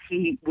minutes,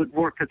 he would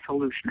work a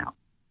solution out.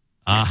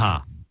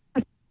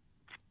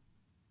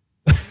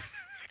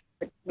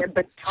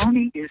 But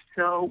Tony is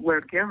where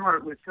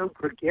Gerhard was so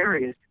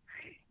gregarious,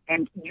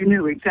 and you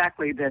knew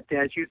exactly that,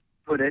 as you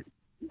put it,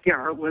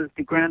 Gerhard was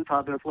the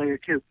grandfather of Layer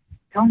 2.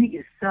 Tony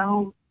is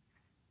so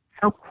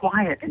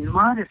quiet and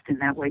modest in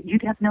that way.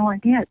 You'd have no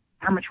idea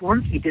how much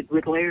work he did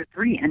with Layer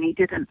 3, and he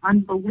did an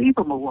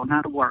unbelievable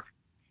amount of work.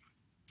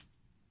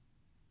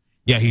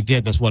 Yeah, he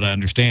did. That's what I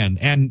understand.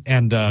 And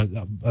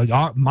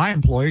my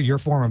employer, your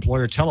former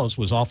employer, Telos,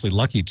 was awfully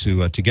lucky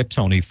to get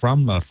Tony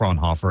from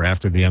Fraunhofer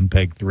after the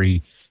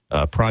MPEG-3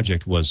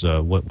 project was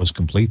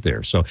complete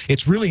there. So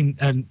it's really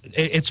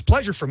it's a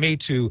pleasure for me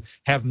to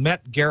have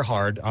met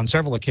Gerhard on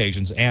several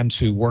occasions and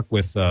to work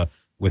with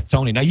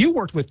Tony. Now, you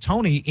worked with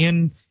Tony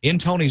in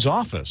Tony's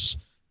office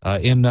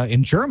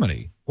in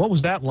Germany. What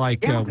was that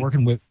like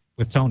working with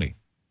Tony?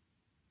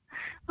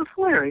 It was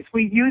hilarious.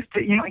 We used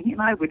to, he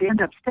and I would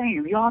end up staying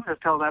in the office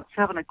till about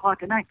 7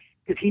 o'clock at night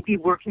because he'd be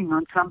working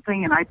on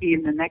something and I'd be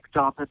in the next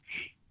office.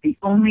 The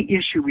only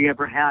issue we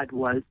ever had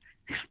was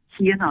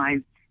he and I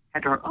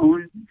had our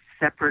own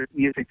separate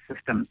music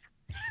systems.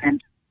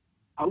 And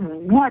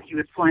what he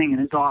was playing in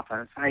his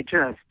office,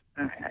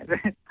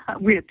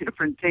 we had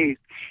different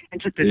tastes.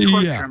 And just to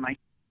torture him, I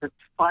would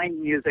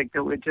find music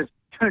that would just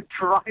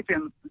drive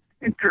him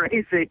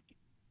crazy.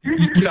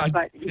 Yeah,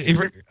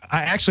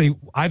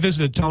 I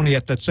visited Tony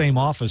at that same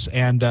office,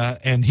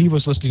 and he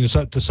was listening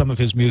to some of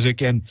his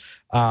music, and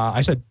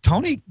I said,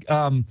 Tony,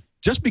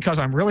 just because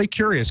I'm really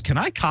curious, can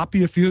I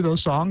copy a few of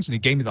those songs? And he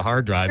gave me the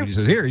hard drive, and he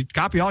said, here, you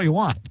copy all you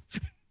want.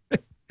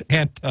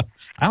 And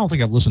I don't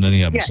think I've listened to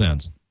any of them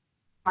since.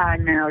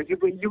 No, you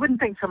wouldn't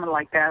think someone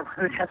like that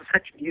would have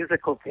such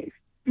musical taste.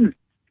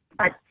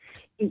 But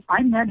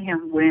I met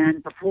him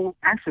when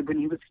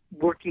he was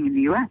working in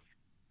the U.S.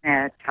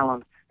 at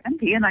Television. And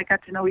he and I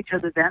got to know each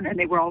other then, and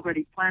they were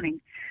already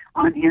planning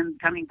on him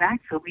coming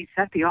back. So we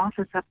set the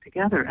office up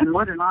together. And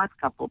what an odd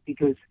couple,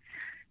 because,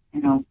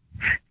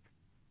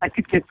 I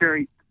could get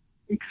very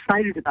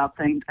excited about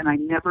things, and I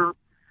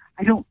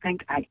don't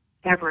think I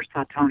ever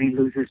saw Tony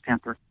lose his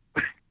temper.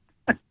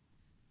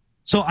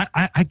 So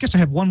I guess I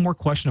have one more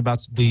question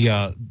about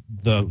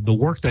the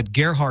work that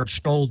Gerhard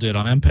Stoll did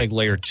on MPEG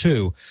Layer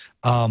 2.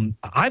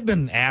 I've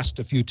been asked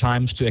a few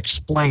times to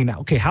explain,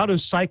 okay, how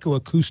does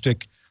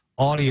psychoacoustic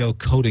audio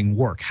coding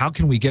work? How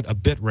can we get a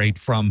bit rate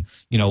from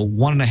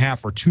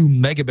 1.5 or 2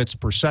 megabits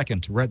per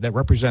second that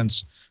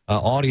represents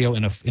audio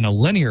in a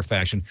linear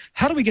fashion?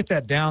 How do we get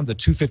that down to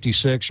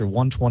 256 or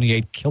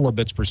 128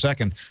 kilobits per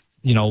second?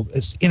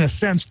 It's in a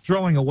sense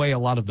throwing away a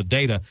lot of the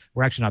data.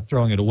 We're actually not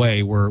throwing it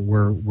away.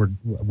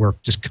 We're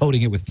just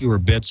coding it with fewer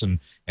bits and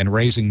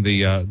raising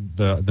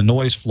the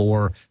noise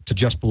floor to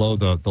just below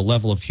the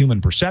level of human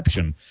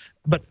perception.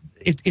 But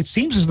it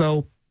seems as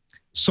though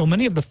so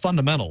many of the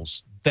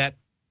fundamentals that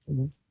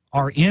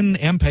are in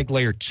MPEG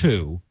Layer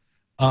 2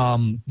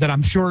 that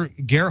I'm sure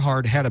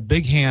Gerhard had a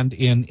big hand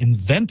in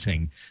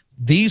inventing,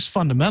 these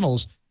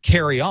fundamentals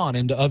carry on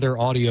into other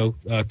audio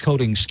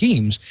coding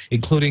schemes,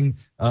 including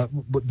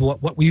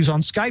what we use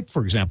on Skype,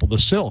 for example, the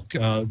Silk,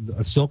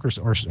 Silk or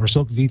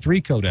Silk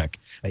V3 codec.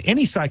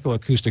 Any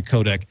psychoacoustic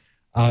codec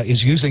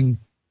is using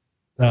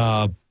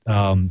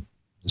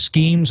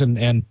schemes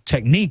and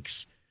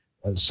techniques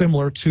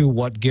similar to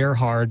what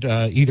Gerhard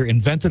either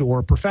invented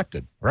or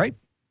perfected, right?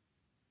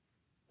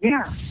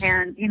 Yeah,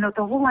 and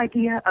the whole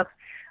idea of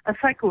a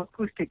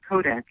psychoacoustic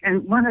codec,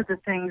 and one of the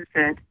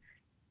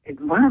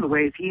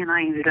ways he and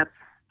I ended up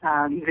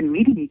even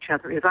meeting each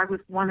other is I was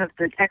one of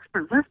the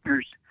expert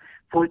listeners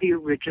for the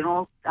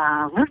original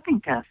listening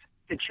test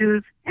to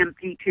choose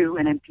MP2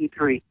 and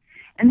MP3.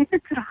 And if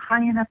it's at a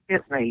high enough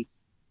bit rate,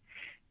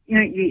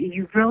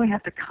 you really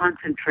have to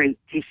concentrate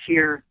to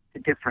hear the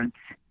difference.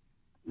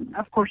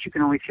 Of course, you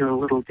can always hear a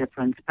little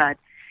difference, but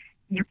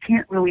you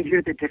can't really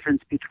hear the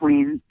difference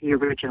between the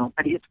original.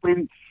 But it's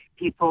when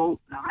people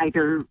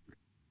either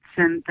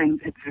send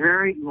things at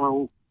very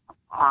low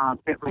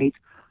bit rates,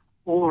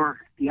 or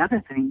the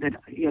other thing that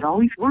it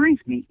always worries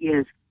me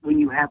is when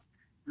you have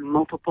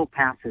multiple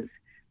passes,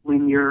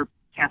 when you're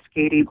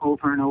cascading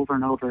over and over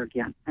and over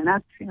again. And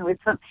that's,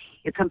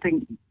 it's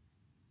something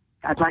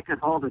I'd like us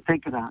all to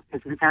think about,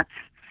 because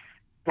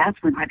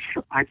that's when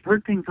I've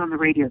heard things on the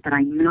radio that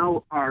I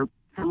know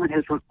someone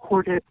has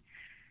recorded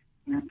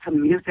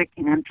some music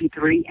in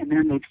MP3, and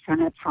then they've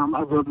sent it from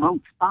a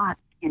remote spot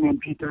in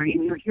MP3,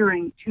 and you're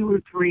hearing 2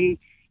 or 3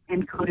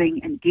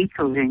 encoding and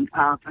decoding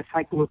of a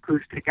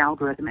psychoacoustic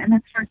algorithm, and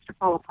it starts to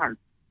fall apart.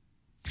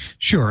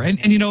 Sure, and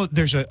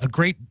there's a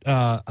great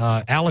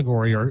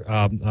allegory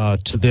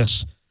to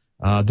this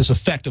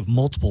effect of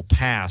multiple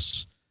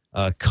pass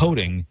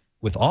coding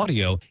with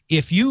audio.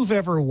 If you've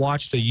ever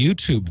watched a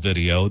YouTube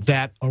video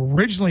that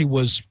originally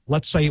was,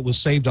 let's say it was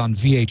saved on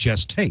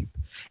VHS tape,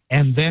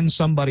 and then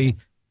somebody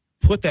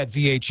put that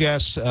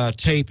VHS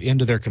tape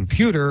into their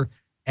computer,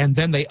 and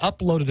then they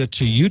uploaded it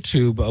to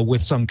YouTube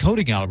with some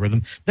coding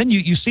algorithm, then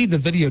you see the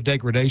video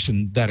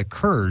degradation that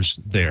occurs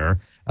there.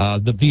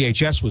 The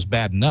VHS was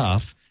bad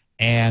enough,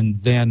 and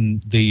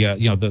then the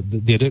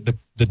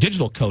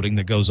digital coding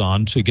that goes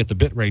on to get the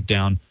bit rate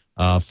down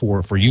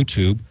for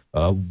YouTube,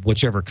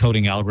 whichever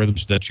coding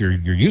algorithms that you're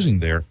using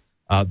there.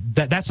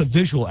 That's a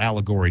visual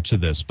allegory to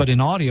this. But in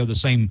audio, the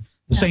same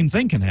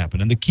thing can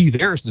happen, and the key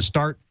there is to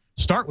start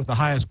with the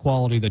highest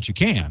quality that you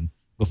can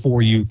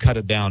before you cut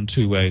it down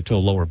to a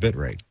lower bit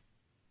rate.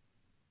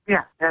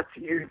 Yeah,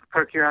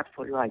 Kirk, you're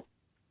absolutely right.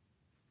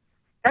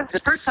 That's the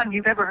first time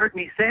you've ever heard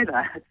me say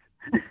that.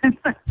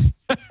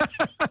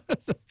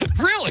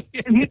 Really?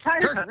 And you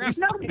tired of us. We've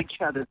known each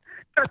other.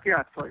 Kirk, you're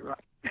absolutely right.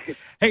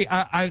 Hey,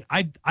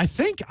 I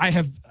think I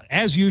have,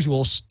 as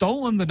usual,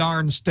 stolen the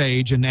darn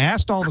stage and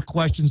asked all the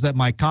questions that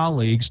my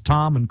colleagues,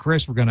 Tom and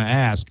Chris, were going to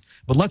ask.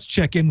 But let's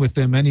check in with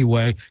them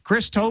anyway.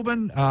 Chris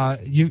Tobin,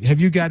 have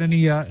you got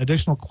any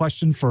additional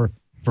question for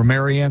for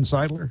Marianne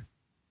Seidler?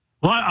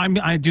 Well,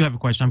 I do have a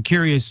question. I'm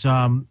curious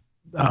how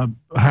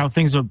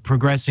things are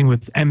progressing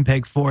with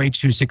MPEG-4,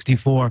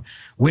 H.264.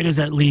 Where does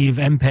that leave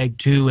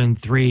MPEG-2 and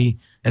 3,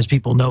 as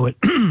people know it,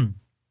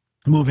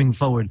 moving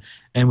forward?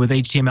 And with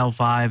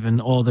HTML5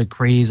 and all the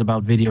craze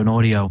about video and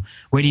audio,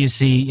 where do you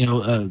see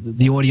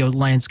the audio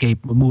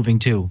landscape moving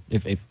to,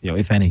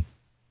 if any?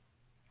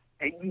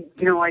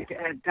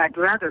 I'd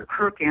rather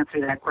Kirk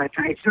answer that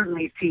question. I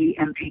certainly see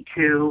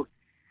MP2.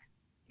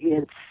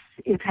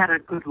 It's had a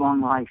good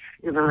long life.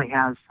 It really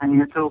has. I mean,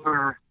 it's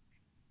over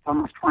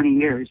almost 20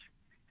 years.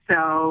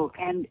 So,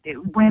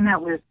 when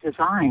that was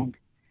designed,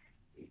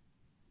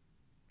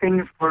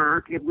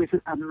 it was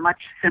a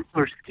much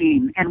simpler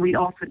scheme, and we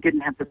also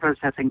didn't have the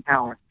processing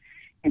power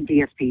in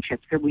DSP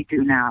chips that we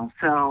do now.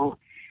 So,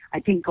 I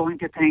think going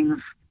to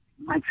things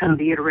like some of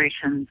the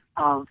iterations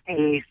of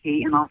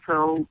AAC and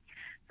also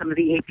some of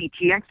the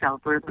aptX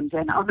algorithms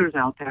and others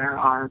out there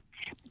are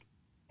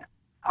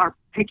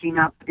picking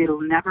up.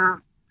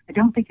 I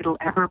don't think it'll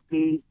ever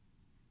be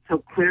so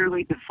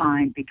clearly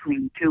defined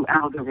between two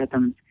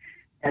algorithms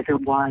as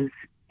it was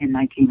in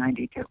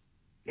 1992.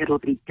 It'll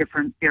be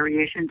different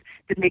variations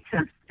that make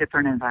sense for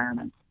different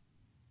environments.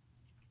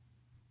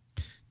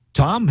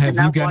 Tom, have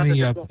you got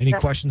any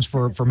questions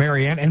for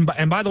Marianne?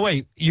 And by the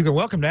way, you're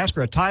welcome to ask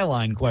her a tie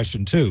line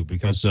question too,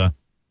 because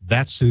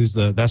that's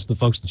the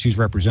folks that she's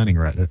representing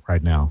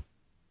right now.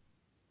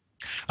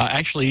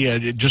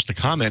 Actually, just a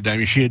comment. I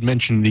mean, she had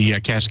mentioned the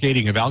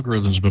cascading of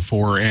algorithms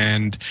before,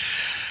 and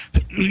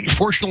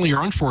fortunately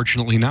or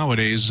unfortunately,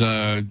 nowadays,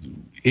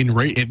 in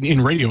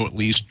radio at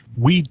least,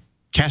 we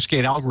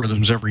cascade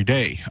algorithms every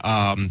day.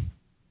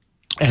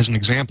 As an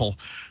example,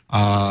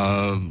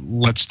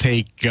 let's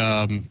take.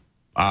 I'm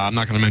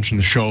not going to mention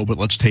the show, but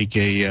let's take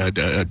a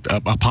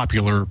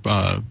popular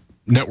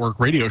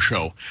network radio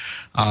show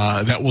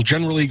that will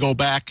generally go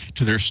back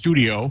to their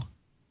studio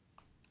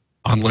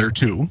on layer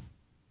 2.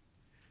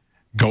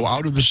 Go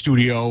out of the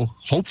studio,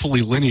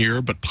 hopefully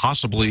linear, but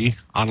possibly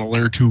on a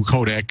layer 2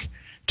 codec,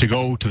 to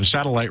go to the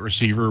satellite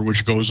receiver,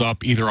 which goes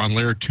up either on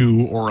layer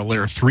 2 or a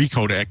layer 3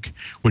 codec,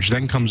 which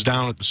then comes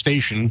down at the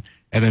station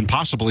and then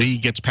possibly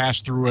gets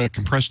passed through a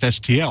compressed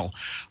STL.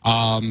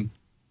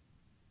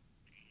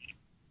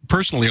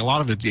 Personally, a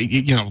lot of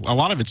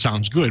it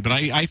sounds good, but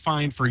I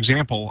find, for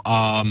example,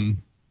 I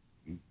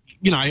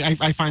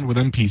find with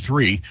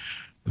MP3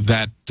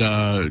 that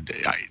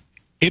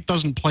it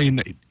doesn't play.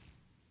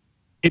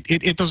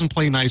 It doesn't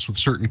play nice with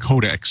certain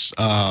codecs.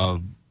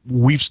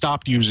 We've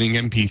stopped using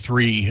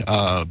MP3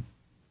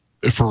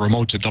 for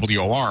remotes at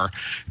WOR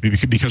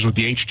because with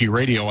the HD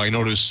radio,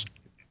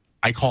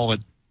 I call it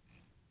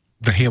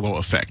the halo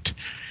effect.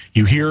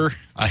 You hear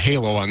a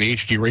halo on the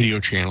HD radio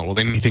channel with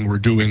anything we're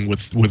doing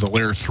with a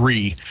layer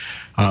 3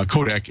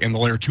 codec, and the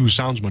layer 2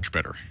 sounds much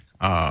better.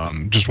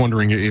 Just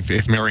wondering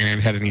if Marianne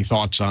had any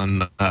thoughts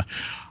on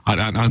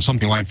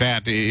something like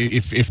that.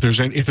 If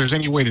there's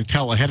any way to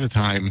tell ahead of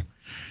time,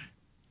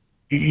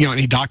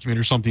 any document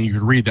or something you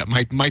could read that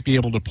might be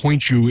able to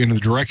point you in the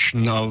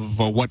direction of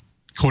what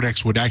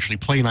codecs would actually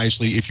play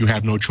nicely if you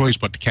have no choice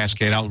but to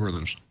cascade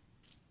algorithms.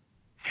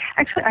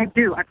 Actually, I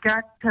do. I've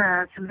got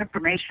some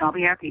information. I'll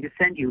be happy to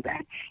send you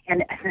that.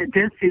 And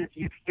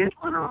you hit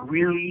on a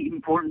really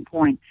important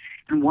point,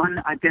 and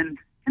one I've been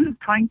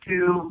trying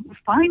to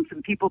find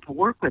some people to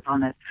work with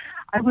on this.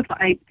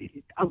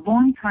 A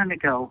long time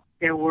ago,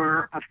 there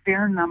were a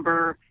fair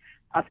number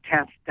of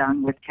tests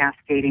done with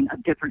cascading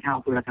of different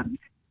algorithms.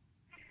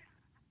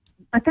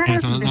 But that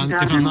if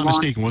I'm not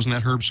mistaken, wasn't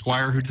that Herb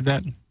Squire who did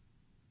that?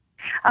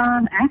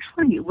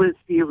 Actually, it was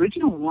the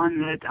original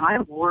one that I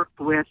worked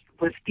with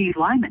Steve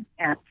Lyman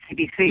at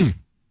CBC.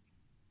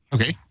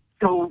 Okay.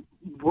 So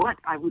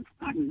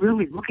I'm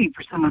really looking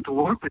for someone to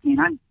work with me,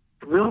 and I'm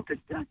thrilled to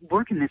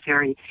work in this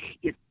area,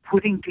 is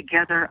putting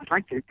together, I'd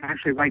like to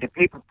actually write a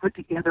paper, put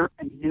together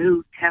a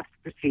new test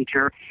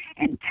procedure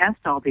and test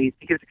all these,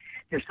 because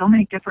there's so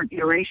many different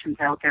iterations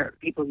out there,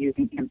 people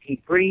using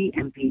MP3,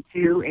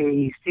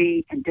 MP2,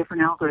 AAC, and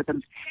different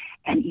algorithms,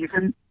 and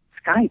even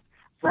Skype.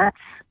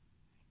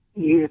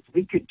 If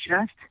we could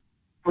just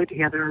put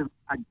together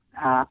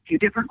a few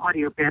different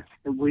audio bits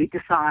that we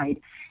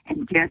decide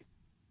and get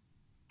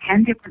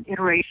 10 different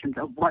iterations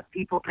of what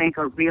people think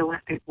are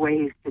realistic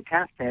ways to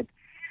test it,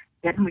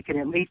 then we could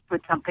at least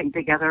put something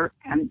together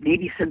and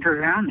maybe send it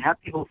around and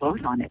have people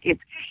vote on it.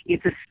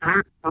 It's a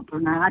start, but we're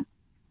not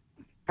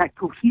that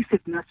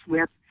cohesiveness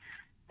with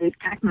the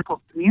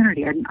technical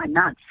community. I'm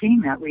not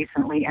seeing that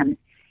recently, and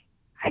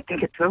I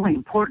think it's really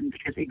important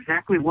because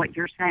exactly what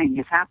you're saying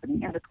is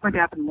happening, and it's going to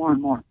happen more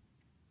and more.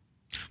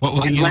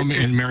 Well,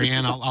 and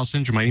Marianne, I'll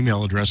send you my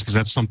email address because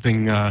that's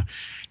something I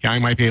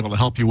might be able to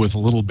help you with a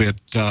little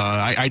bit.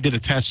 I did a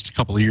test a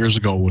couple of years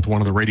ago with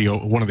one of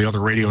the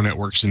other radio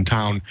networks in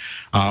town.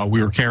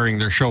 We were carrying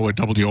their show at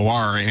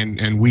WOR,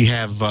 and we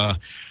have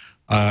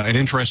an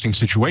interesting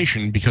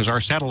situation because our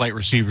satellite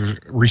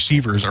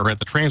receivers are at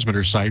the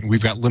transmitter site, and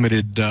we've got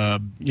limited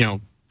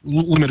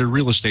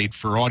real estate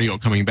for audio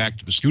coming back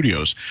to the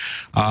studios.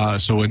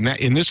 So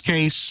in this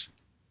case,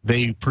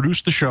 they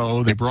produced the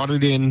show, they brought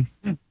it in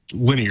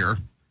linear.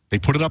 They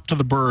put it up to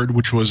the bird,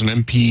 which was an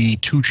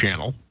MP2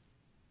 channel.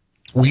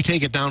 We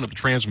take it down to the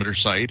transmitter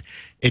site.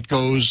 It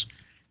goes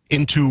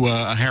into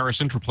a Harris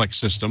Interplex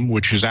system,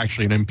 which is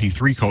actually an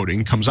MP3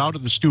 coding, comes out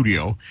of the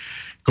studio,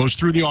 goes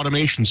through the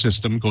automation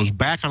system, goes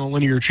back on a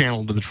linear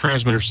channel to the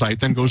transmitter site,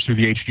 then goes through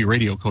the HD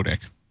radio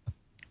codec.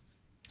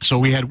 So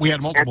we had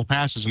multiple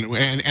passes,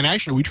 and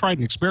actually we tried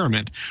an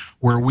experiment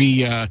where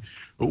we had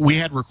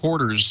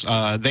recorders.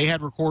 They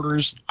had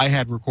recorders, I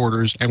had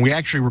recorders, and we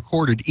actually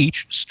recorded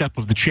each step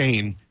of the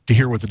chain to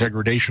hear what the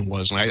degradation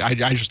was. And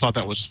I just thought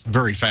that was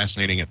very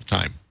fascinating at the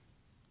time.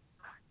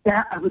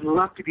 Yeah, I would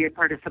love to be a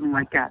part of something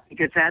like that,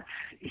 because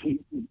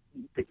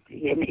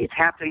it's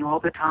happening all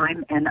the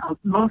time. And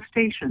most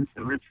stations,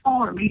 or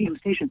small or medium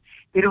stations,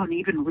 they don't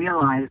even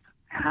realize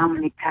how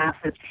many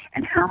passes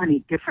and how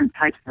many different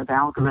types of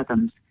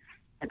algorithms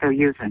that they're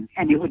using.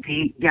 And it would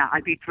be,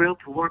 I'd be thrilled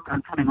to work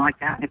on something like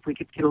that. And if we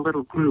could get a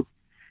little group,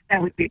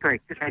 that would be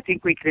great, because I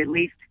think we could at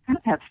least kind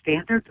of have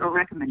standards or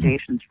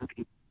recommendations for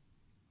people.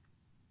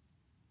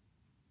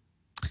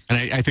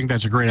 And I think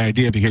that's a great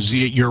idea, because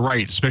you're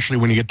right, especially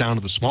when you get down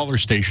to the smaller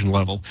station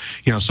level.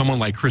 You know, someone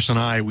like Chris and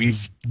I,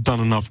 we've done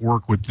enough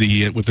work with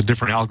the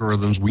different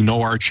algorithms. We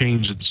know our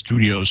chains at the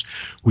studios.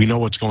 We know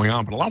what's going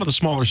on. But a lot of the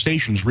smaller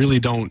stations really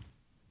don't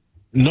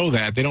know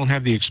that. They don't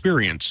have the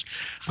experience.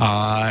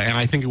 And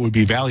I think it would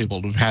be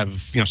valuable to have,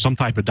 some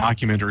type of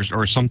document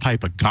or some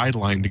type of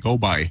guideline to go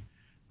by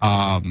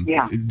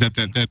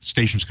that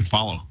stations could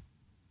follow.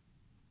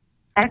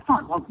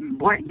 Excellent. Well,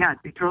 boy,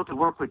 I'd be thrilled to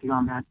work with you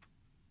on that.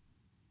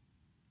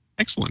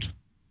 Excellent.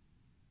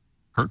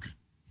 Kirk?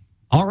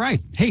 All right.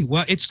 Hey,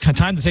 well, it's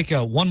time to take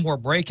one more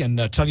break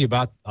and tell you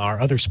about our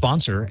other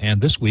sponsor.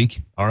 And this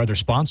week, our other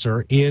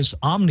sponsor is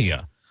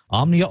Omnia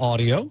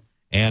Audio.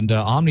 And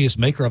Omnia is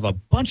maker of a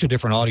bunch of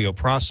different audio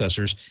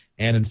processors.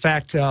 And in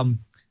fact,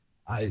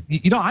 I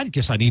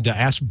guess I need to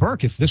ask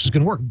Burke if this is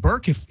going to work.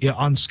 Burke, if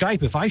on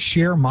Skype, if I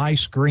share my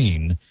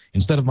screen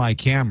instead of my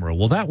camera,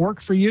 will that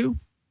work for you?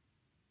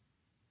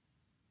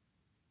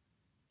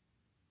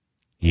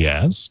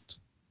 Yes.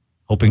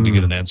 Hoping to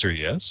get an answer,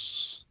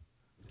 yes.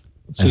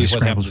 Let's see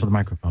what happens for the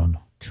microphone.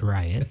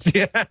 Try it.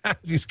 Yeah,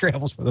 he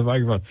scrambles for the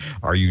microphone.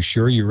 Are you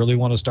sure you really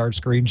want to start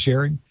screen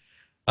sharing?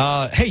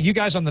 Hey, you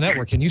guys on the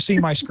network, can you see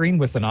my screen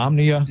with an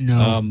Omnia?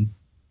 No.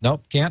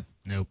 Nope, can't?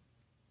 Nope.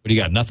 What do you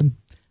got, nothing?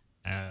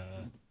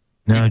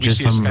 No, We just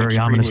see a some Skype very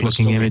screen ominous with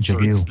looking some image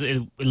of you.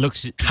 It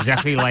looks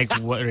exactly like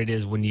what it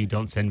is when you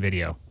don't send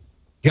video.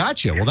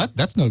 Gotcha. Well,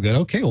 that's no good.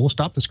 Okay, well, we'll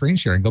stop the screen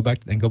sharing. Go back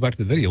to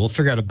the video. We'll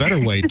figure out a better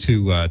way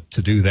to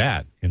do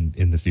that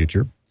in the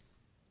future.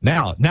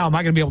 Now, am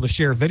I going to be able to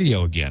share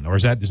video again, or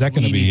is that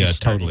going to be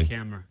totally?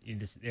 Camera.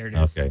 There it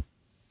is. Okay.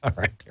 All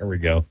right. There we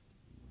go.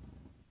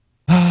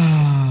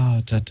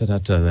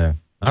 There.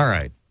 All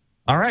right.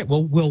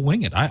 Well, we'll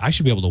wing it. I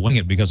should be able to wing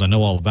it because I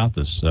know all about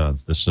this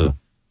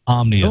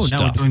Omnia stuff.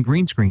 Now we're doing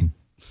green screen.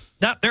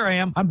 No, there I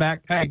am. I'm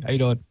back. Hey, how you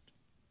doing?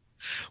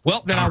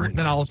 Well, then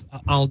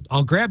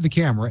I'll grab the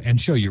camera and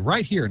show you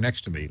right here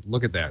next to me.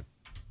 Look at that.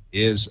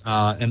 Is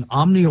an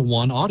Omnia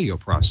One audio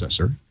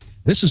processor.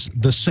 This is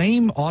the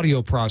same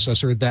audio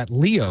processor that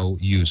Leo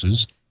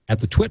uses at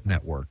the TWiT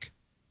network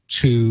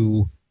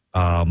to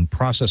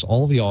process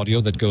all the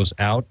audio that goes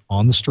out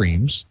on the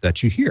streams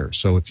that you hear.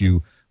 So if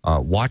you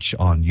watch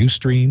on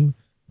Ustream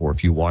or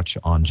if you watch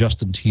on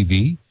Justin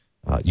TV,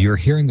 you're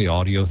hearing the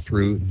audio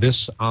through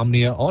this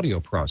Omnia audio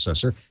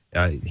processor.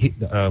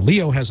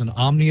 Leo has an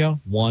Omnia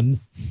One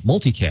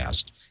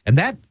multicast, and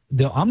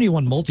the Omnia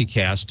One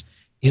multicast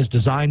is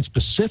designed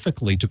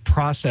specifically to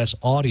process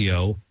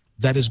audio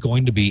that is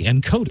going to be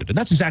encoded. And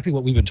that's exactly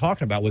what we've been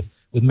talking about with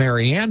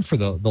Marianne for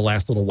the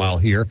last little while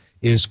here,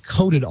 is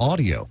coded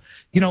audio.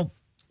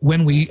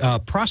 When we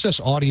process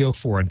audio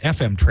for an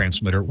FM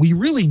transmitter, we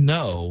really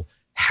know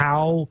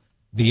how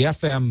the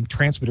FM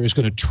transmitter is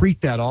going to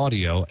treat that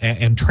audio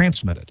and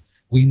transmit it.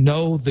 We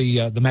know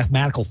the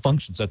mathematical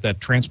functions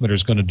that transmitter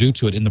is going to do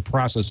to it in the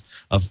process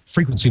of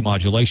frequency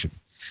modulation.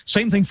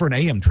 Same thing for an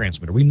AM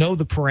transmitter. We know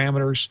the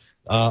parameters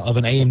of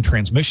an AM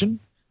transmission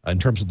in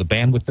terms of the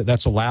bandwidth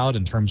that's allowed,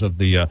 in terms of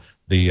the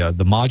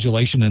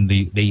modulation and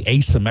the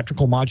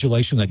asymmetrical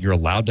modulation that you're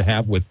allowed to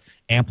have with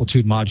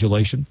amplitude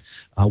modulation.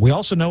 We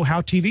also know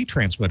how TV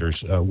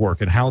transmitters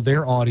work and how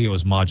their audio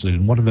is modulated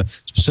and what are the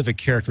specific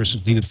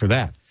characteristics needed for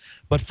that.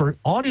 But for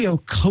audio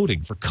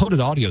coding, for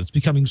coded audio, it's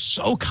becoming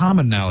so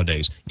common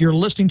nowadays. You're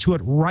listening to it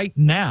right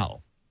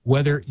now,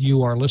 whether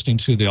you are listening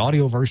to the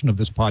audio version of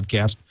this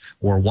podcast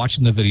or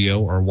watching the video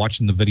or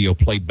watching the video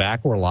played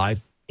back or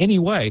live.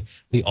 Anyway,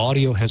 the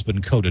audio has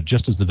been coded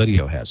just as the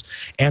video has.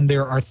 And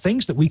there are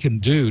things that we can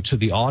do to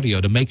the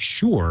audio to make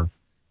sure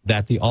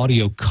that the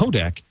audio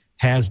codec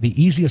has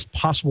the easiest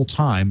possible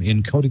time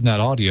in coding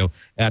that audio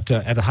at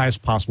the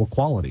highest possible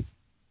quality.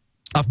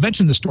 I've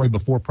mentioned this story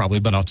before probably,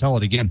 but I'll tell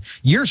it again.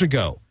 Years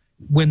ago,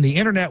 when the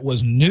internet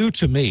was new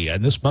to me,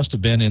 and this must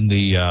have been in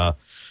the,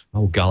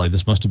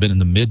 this must have been in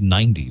the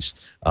mid-'90s,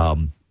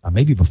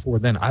 maybe before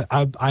then.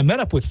 I met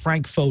up with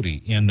Frank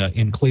Foti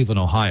in Cleveland,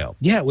 Ohio.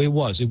 Yeah, it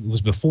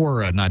was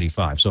before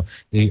 95. So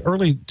the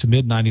early to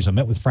mid 90s, I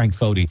met with Frank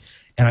Foti,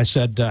 and I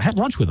said, had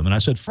lunch with him, and I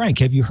said, Frank,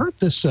 have you heard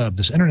this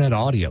internet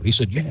audio? He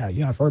said,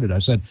 yeah, I've heard it. I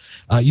said,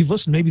 you've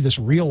listened maybe this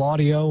real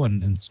audio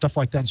and stuff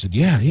like that? He said,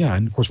 yeah,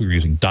 and of course we were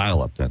using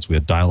dial-up then, so we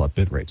had dial-up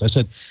bit rates. I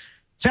said,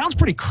 sounds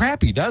pretty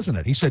crappy, doesn't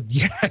it? He said,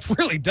 yeah, it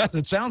really does.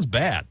 It sounds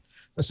bad.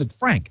 I said,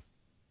 Frank,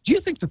 do you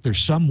think that there's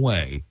some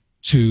way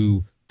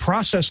to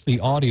process the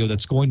audio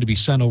that's going to be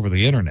sent over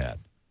the internet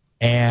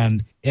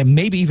and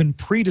maybe even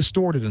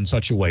pre-distort it in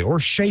such a way, or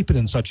shape it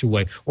in such a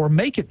way, or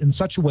make it in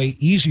such a way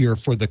easier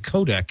for the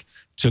codec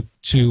to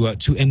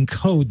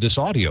encode this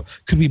audio?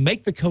 Could we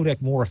make the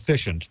codec more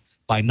efficient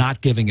by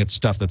not giving it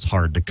stuff that's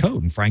hard to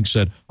code? And Frank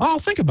said, I'll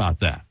think about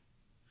that.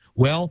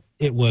 Well,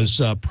 it was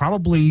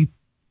probably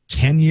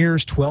 10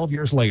 years, 12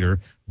 years later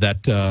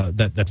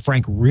that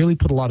Frank really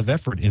put a lot of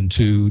effort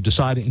into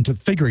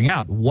figuring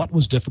out what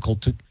was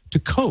difficult to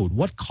code,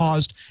 what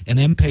caused an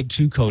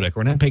MPEG-2 codec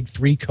or an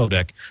MPEG-3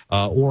 codec,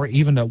 or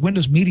even a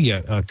Windows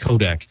Media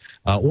codec,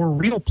 or a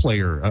real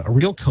player, a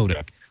real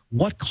codec.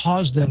 What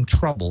caused them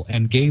trouble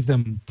and gave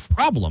them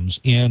problems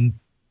in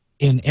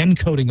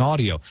encoding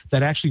audio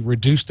that actually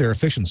reduced their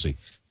efficiency?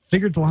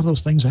 Figured a lot of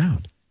those things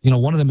out.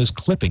 One of them is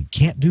clipping.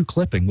 Can't do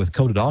clipping with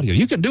coded audio.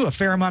 You can do a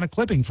fair amount of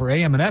clipping for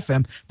AM and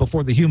FM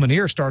before the human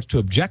ear starts to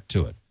object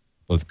to it.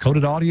 But with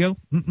coded audio,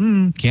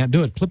 can't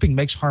do it. Clipping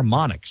makes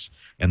harmonics,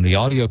 and the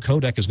audio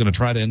codec is going to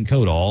try to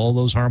encode all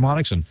those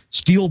harmonics and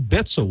steal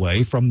bits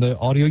away from the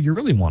audio you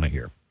really want to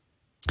hear.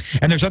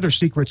 And there's other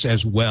secrets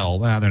as well.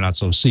 Well, they're not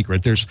so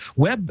secret. There's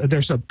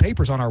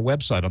papers on our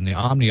website, on the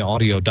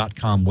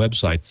omniaaudio.com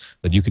website,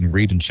 that you can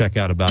read and check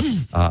out about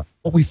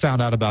what we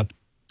found out about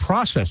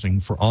processing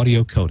for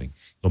audio coding.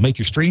 It'll make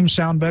your stream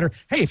sound better.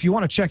 Hey, if you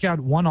want to check out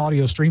one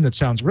audio stream that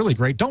sounds really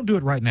great, don't do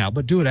it right now,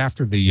 but do it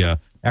after the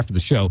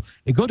show.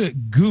 Go to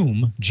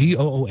Goom,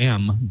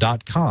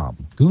 Goom.com.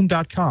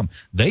 Goom.com.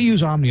 They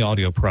use Omni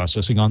audio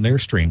processing on their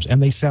streams,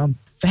 and they sound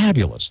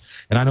fabulous.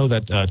 And I know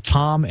that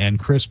Tom and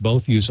Chris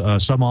both use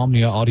some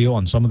Omnia audio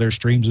on some of their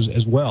streams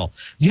as well.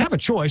 You have a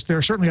choice. There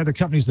are certainly other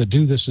companies that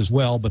do this as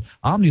well, but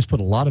Omni's put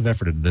a lot of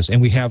effort into this,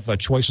 and we have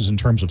choices in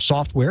terms of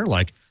software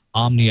like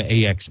Omnia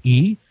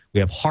AXE. We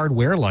have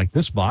hardware like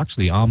this box,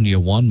 the Omnia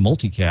 1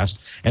 Multicast,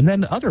 and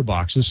then other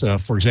boxes.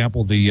 For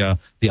example, the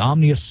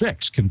Omnia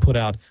 6 can put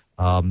out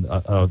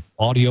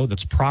audio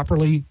that's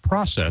properly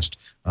processed,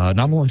 not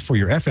only for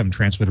your FM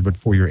transmitter, but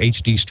for your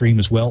HD stream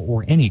as well,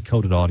 or any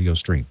coded audio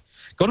stream.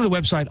 Go to the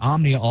website,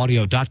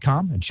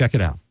 omniaaudio.com, and check it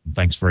out. And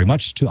thanks very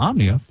much to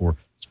Omnia for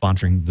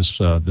sponsoring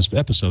this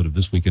episode of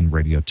This Week in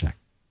Radio Tech.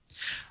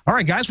 All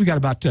right, guys, we got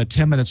about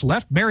 10 minutes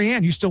left. Mary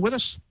Ann, you still with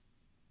us?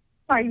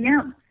 I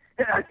am.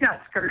 Yes,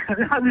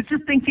 I was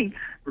just thinking,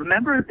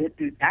 remember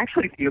that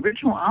actually the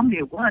original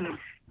Omnia 1,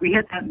 we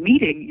had that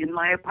meeting in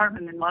my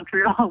apartment in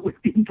Montreal with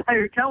the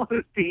entire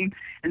telehost team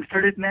and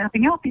started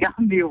mapping out the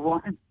Omnia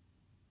 1.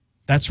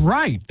 That's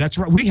right.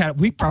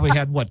 We probably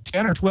had,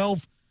 10 or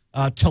 12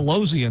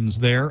 Telosians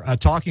there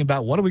talking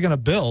about what are we going to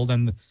build,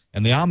 and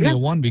the Omnia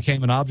 1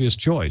 became an obvious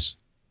choice.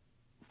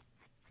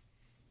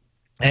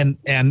 And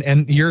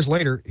years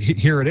later,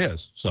 here it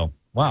is. So,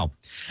 wow.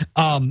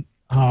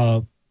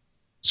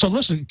 So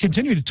listen,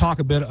 continue to talk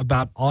a bit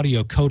about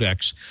audio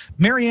codecs.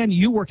 Marianne,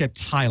 you work at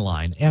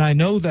Tieline, and I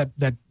know that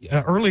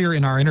earlier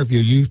in our interview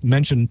you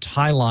mentioned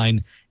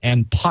Tieline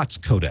and POTS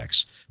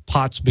codecs.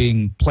 POTS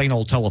being plain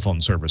old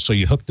telephone service. So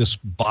you hook this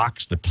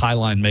box that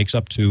Tieline makes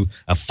up to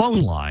a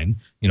phone line,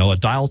 a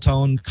dial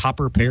tone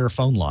copper pair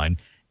phone line,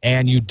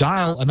 and you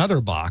dial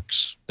another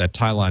box that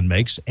Tieline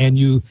makes, and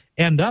you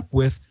end up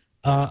with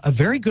a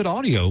very good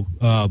audio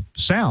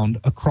sound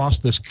across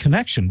this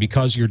connection,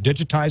 because you're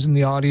digitizing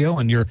the audio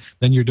and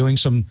you're doing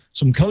some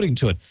coding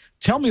to it.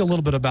 Tell me a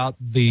little bit about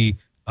the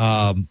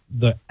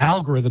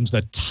algorithms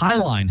that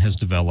Tieline has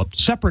developed,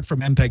 separate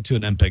from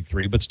MPEG-2 and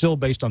MPEG-3, but still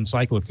based on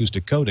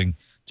psychoacoustic coding.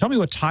 Tell me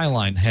what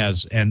Tieline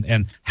has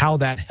and how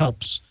that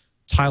helps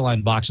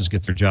Tieline boxes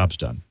get their jobs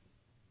done.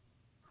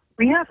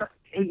 We have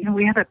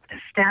a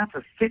staff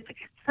of 50.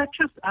 It's such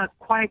a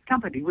quiet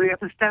company. We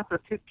have a staff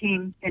of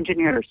 15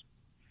 engineers.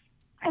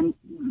 And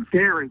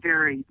very,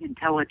 very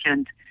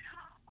intelligent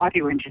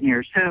audio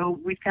engineers.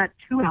 So we've got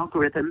two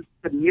algorithms,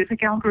 the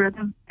music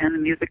algorithm and the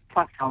music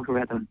plus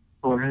algorithm,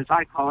 or as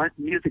I call it,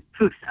 music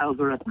plus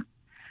algorithm.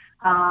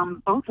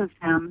 Both of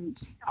them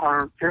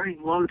are very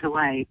low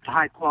delay,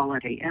 high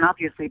quality. And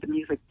obviously the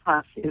music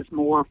plus is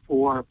more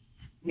for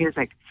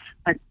music.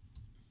 But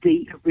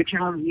the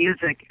original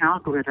music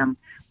algorithm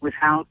was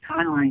how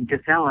Tieline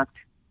developed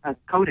a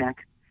codec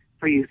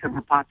for use of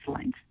the POTS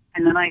lanes.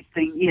 And the nice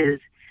thing is,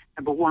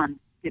 number one,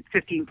 it's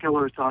 15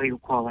 kilohertz audio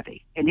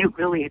quality. And it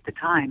really, at the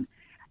time,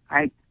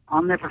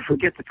 I'll never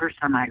forget the first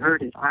time I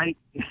heard it. I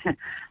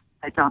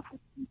thought,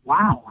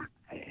 wow.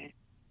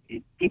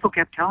 People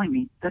kept telling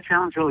me, that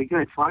sounds really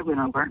good. So I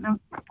went over. And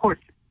of course,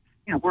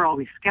 we're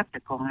always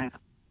skeptical. And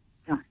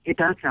it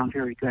does sound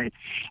very good.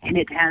 And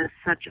it has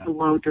such a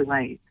low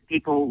delay.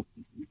 You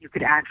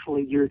could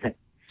actually use it.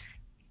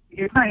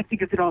 It's nice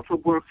because it also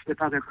works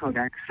with other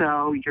codecs.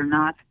 So you're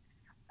not,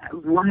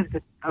 one of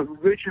the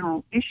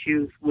original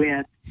issues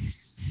with,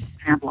 for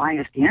example,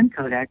 ISDN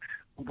codecs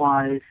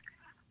was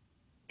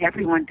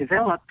everyone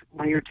developed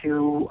layer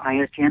 2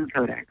 ISDN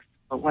codecs.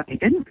 But what they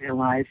didn't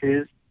realize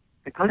is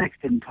the codecs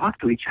didn't talk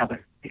to each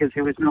other because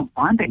there was no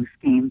bonding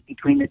scheme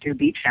between the two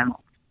B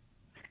channels.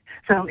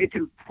 So it's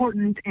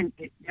important, and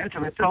as a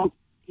result,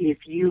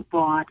 if you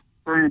bought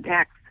brand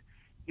X,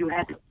 you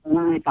had to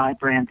only buy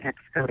brand X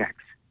codecs.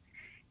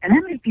 And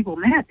that made people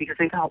mad because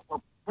they thought,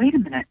 well, wait a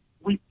minute,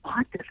 we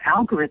bought this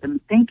algorithm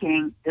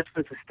thinking this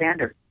was a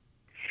standard.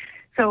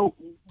 So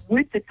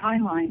with the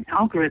tie-line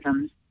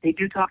algorithms, they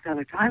do talk to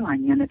other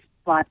tie-line units,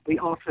 but we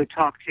also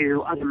talk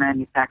to other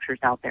manufacturers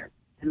out there.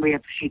 And we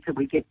have sheets that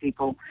we get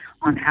people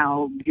on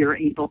how you're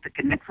able to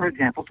connect, for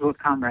example, to a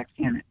Comrex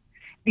unit.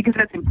 Because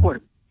that's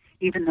important.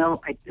 Even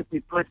though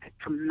we put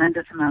a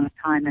tremendous amount of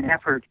time and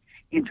effort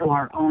into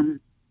our own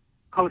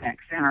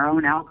codecs and our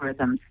own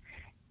algorithms,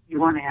 you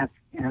want to have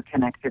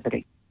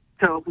connectivity.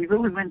 So we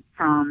really went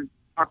from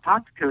our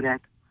POTS codec,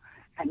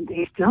 and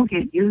they still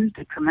get used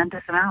a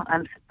tremendous amount.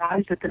 I'm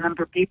surprised at the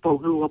number of people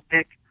who will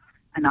pick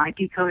an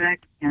IP codec,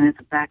 and as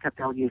a backup,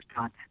 they'll use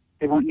POTS.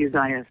 They won't use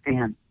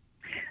ISDN.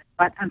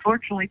 But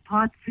unfortunately,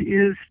 POTS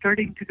is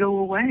starting to go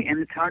away, and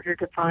it's harder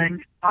to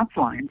find POTS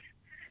lines.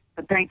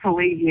 But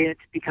thankfully,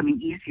 it's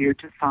becoming easier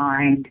to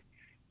find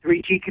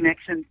 3G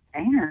connections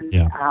and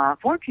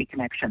 4G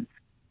connections.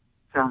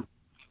 So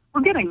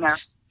we're getting there.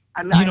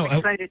 I'm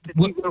excited to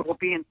see where we'll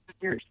be in 2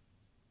 years.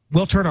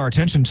 We'll turn our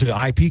attention to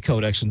IP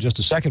codecs in just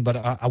a second, but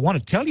I want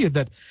to tell you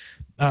that,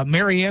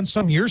 Marianne,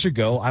 some years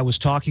ago, I was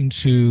talking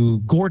to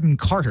Gordon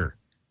Carter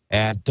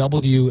at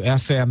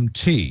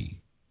WFMT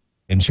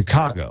in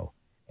Chicago,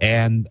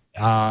 and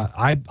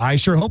I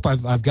sure hope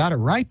I've got it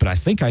right, but I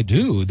think I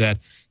do, that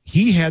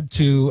he had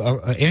to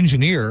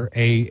engineer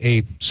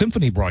a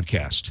symphony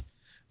broadcast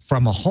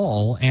from a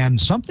hall, and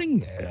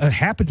something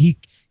happened. He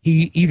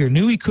either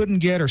knew he couldn't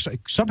get or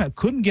somehow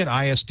couldn't get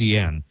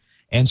ISDN,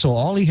 and so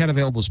all he had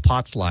available was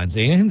POTS lines.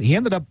 He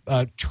ended up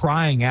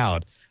trying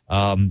out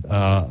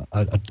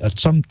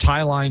some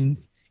tie line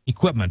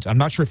equipment. I'm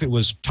not sure if it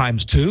was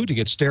 ×2 to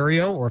get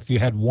stereo or if you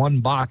had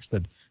one box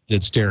that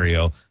did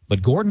stereo.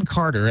 But Gordon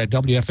Carter at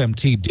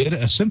WFMT did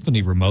a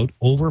symphony remote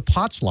over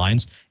POTS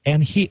lines,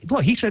 and he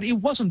said it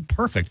wasn't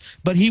perfect,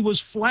 but he was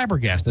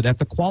flabbergasted at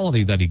the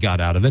quality that he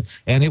got out of it,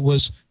 and it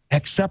was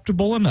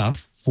acceptable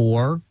enough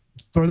for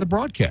the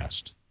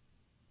broadcast.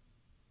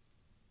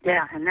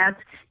 Yeah, and that's,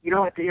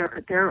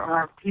 there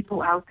are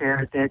people out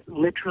there that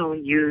literally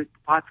use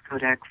POTS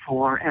codec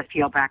for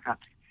STL backups.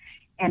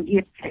 And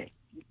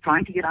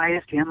trying to get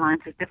ISDN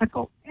lines is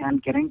difficult,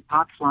 and getting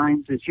POTS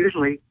lines is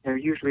usually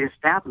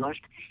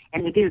established,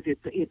 and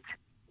it's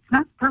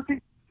not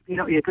perfect.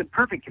 It's a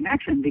perfect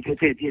connection because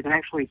it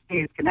actually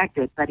stays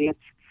connected, but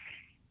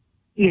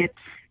it's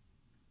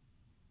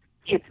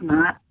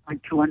not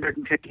like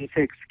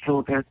 256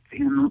 kilobits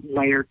in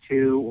layer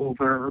 2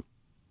 over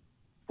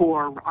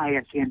 4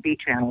 ISDN B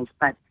channels,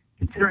 but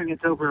considering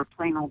it's over a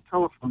plain old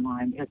telephone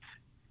line, it's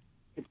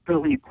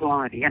brilliant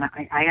quality. And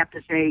I have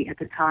to say, at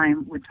the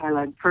time when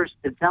Thailand first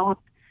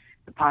developed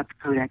the POTS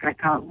codec, I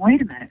thought,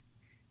 wait a minute,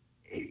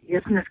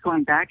 isn't this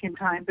going back in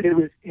time? But it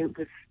was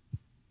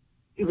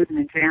an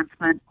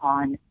advancement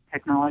on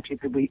technology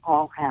that we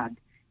all had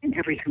in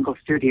every single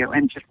studio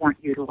and just weren't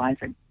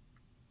utilizing.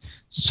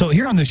 So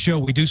here on the show,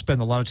 we do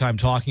spend a lot of time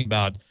talking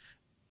about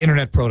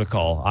Internet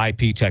Protocol,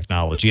 IP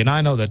technology, and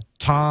I know that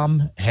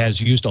Tom has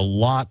used a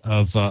lot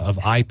of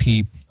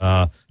IP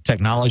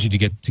technology to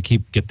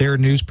get their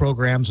news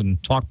programs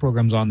and talk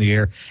programs on the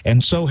air,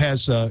 and so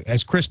has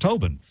Chris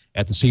Tobin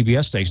at the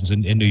CBS stations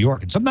in New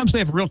York. And sometimes they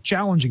have a real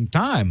challenging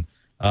time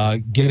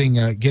getting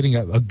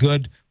a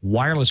good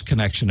wireless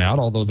connection out,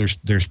 although there's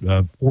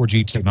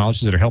 4G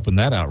technologies that are helping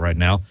that out right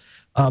now.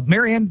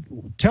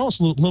 Marianne, tell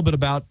us a little bit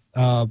about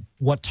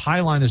what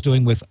Thailand is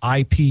doing with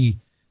IP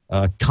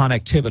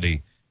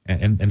connectivity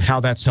and how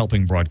that's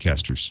helping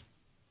broadcasters.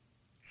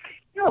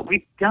 What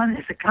we've done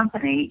as a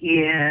company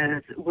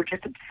is we're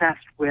just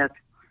obsessed with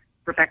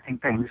perfecting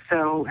things.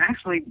 So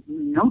actually,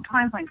 no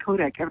Thailand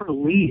codec ever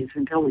leaves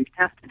until we've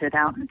tested it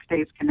out and it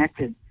stays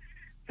connected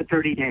for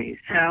 30 days.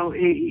 So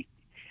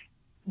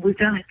we've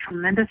done a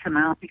tremendous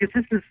amount because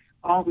this is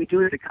all we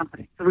do as a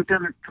company. So we've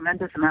done a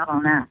tremendous amount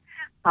on that.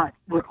 But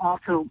we're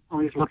also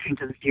always looking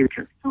to the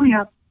future. So we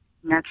have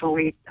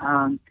naturally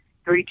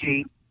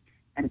 3G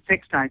and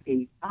fixed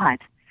IP, but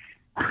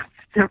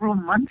several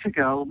months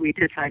ago we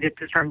decided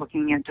to start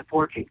looking into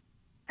 4G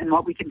and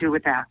what we can do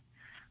with that.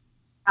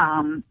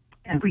 And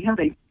we have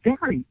a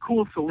very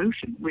cool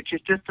solution, which is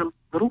just a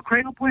little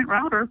cradle point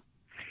router.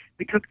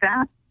 We took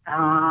that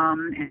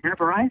and a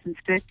Verizon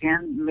stick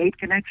and made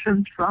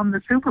connections from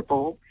the Super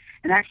Bowl.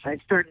 And actually, I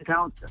started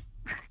out,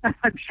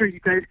 I'm sure you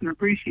guys can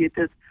appreciate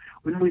this,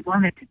 when we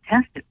wanted to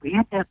test it, we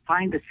had to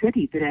find a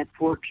city that had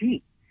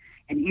 4G.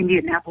 And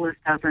Indianapolis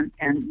doesn't,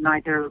 and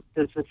neither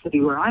does the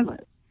city where I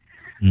live.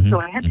 Mm-hmm. So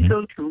I had to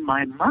go to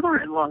my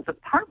mother-in-law's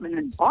apartment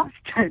in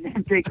Boston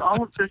and take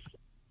all of this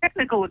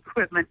technical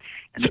equipment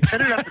and to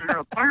set it up in her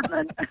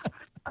apartment.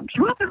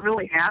 She wasn't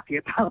really happy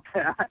about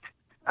that,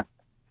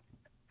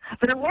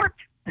 but it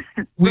worked.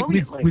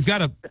 We've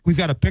got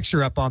a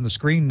picture up on the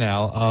screen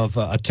now of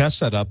a test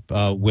setup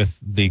with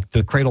the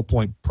Cradle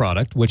Point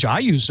product, which I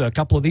use a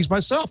couple of these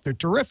myself. They're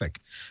terrific.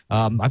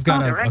 I've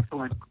got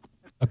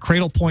a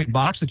Cradle Point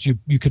box that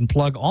you can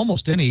plug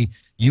almost any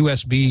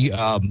USB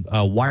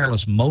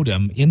wireless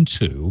modem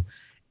into,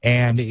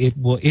 and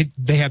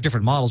they have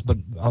different models, but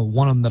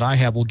one of them that I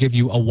have will give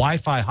you a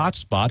Wi-Fi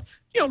hotspot,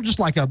 just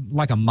like a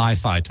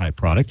MiFi type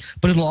product,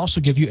 but it'll also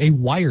give you a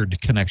wired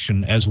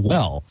connection as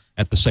well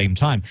at the same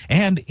time.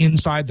 And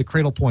inside the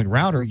Cradle Point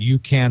router, you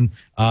can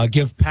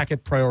give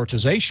packet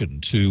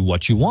prioritization to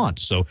what you want.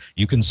 So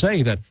you can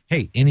say that,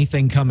 hey,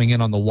 anything coming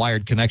in on the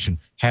wired connection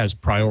has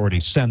priority.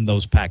 Send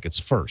those packets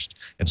first.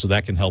 And so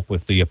that can help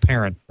with the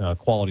apparent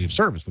quality of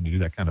service when you do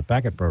that kind of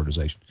packet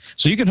prioritization.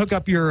 So you can hook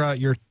up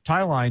your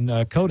Tie-Line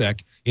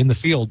codec in the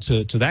field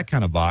to that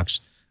kind of box.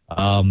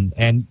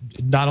 And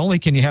not only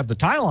can you have the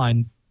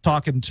Tie-Line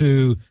talking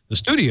to the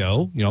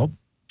studio,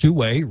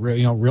 two-way,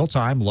 real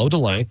time, low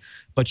delay,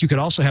 but you could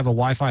also have a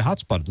Wi-Fi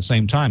hotspot at the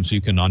same time, so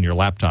you can on your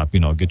laptop,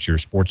 get your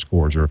sports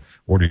scores or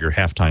order your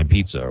halftime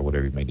pizza or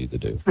whatever you may need to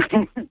do.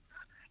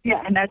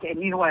 Yeah, and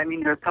you know what I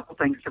mean. There are a couple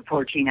things to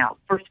 4G now.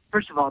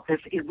 First of all,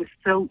 it was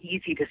so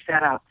easy to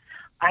set up.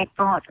 I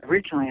thought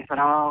originally,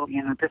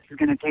 this is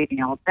going to take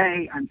me all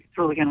day. It's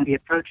really going to be a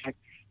project,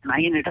 and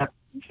I ended up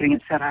getting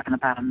it set up in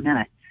about a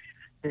minute.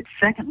 But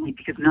secondly,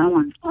 because no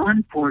one's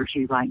on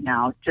 4G right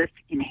now, just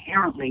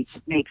inherently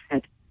it makes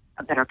it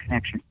a better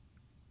connection.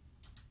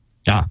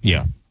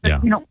 Yeah.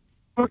 But,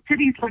 for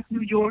cities like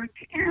New York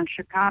and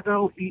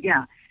Chicago,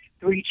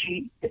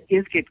 3G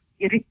is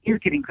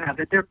getting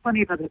crowded. There are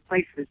plenty of other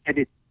places that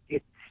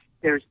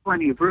there's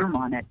plenty of room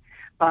on it,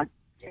 but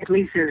at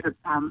least there's a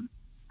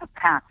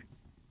path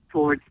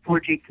towards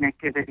 4G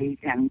connectivity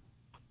and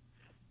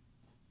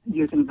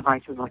using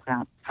devices like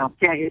that. So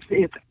yeah,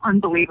 it's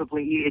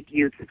unbelievably easy to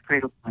use this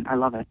Cradle Point. I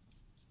love it.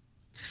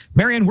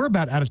 Marianne, we're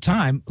about out of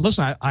time.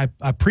 Listen, I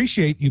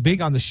appreciate you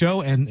being on the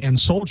show and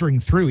soldiering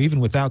through even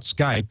without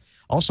Skype.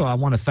 Also, I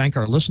want to thank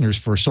our listeners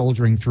for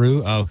soldiering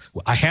through.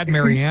 I had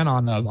Marianne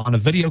on a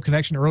video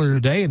connection earlier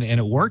today, and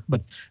it worked.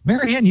 But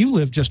Marianne, you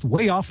live just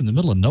way off in the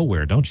middle of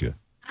nowhere, don't you?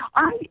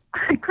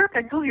 Kirk,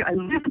 I told you, I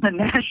live in the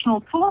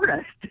national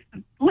forest,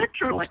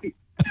 literally.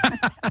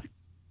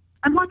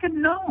 I'm like a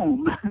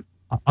gnome.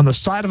 On the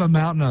side of a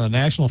mountain on the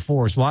national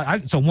forest. Well,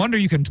 it's a wonder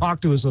you can talk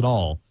to us at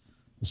all.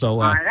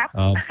 So,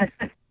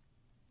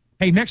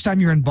 hey, next time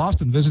you're in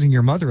Boston visiting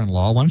your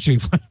mother-in-law, why don't you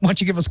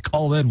give us a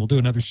call then? We'll do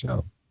another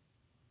show.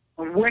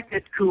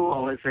 Wicked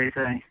cool, as they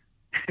say.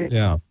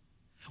 Yeah.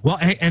 Well,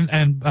 hey,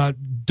 and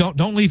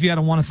don't leave yet.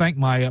 I want to thank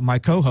my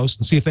co-host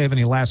and see if they have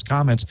any last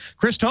comments.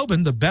 Chris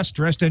Tobin, the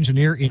best-dressed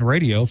engineer in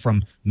radio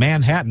from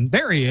Manhattan.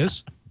 There he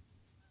is.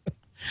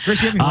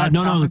 Chris,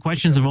 no, the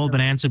questions have all been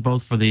answered,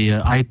 both for the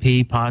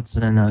IP, POTS,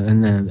 and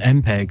the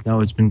MPEG. No,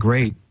 it's been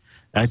great.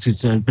 Actually,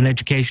 it's been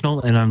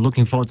educational, and I'm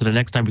looking forward to the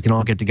next time we can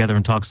all get together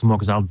and talk some more,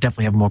 because I'll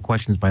definitely have more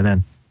questions by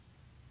then.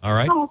 All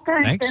right. Oh,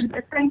 thanks.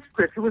 Thanks,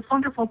 Chris. It was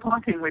wonderful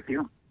talking with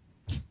you.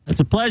 It's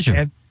a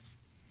pleasure.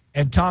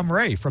 And Tom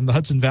Ray from the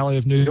Hudson Valley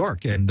of New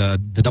York and the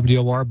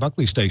WOR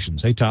Buckley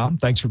stations. Hey, Tom,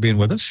 thanks for being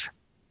with us.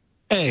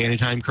 Hey,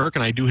 anytime, Kirk.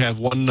 And I do have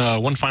one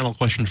final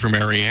question for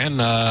Marianne.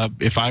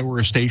 If I were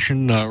a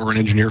station or an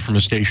engineer from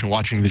a station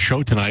watching the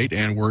show tonight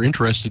and were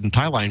interested in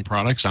Tie-Line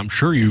products, I'm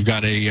sure you've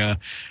got matter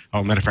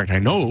of fact, I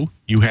know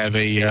you have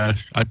a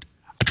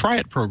try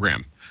it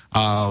program.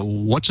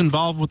 What's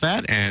involved with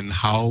that, and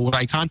how would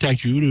I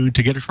contact you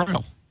to get a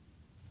trial?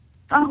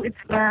 Oh, it's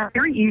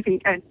very easy,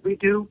 and we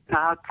do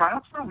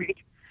trials for a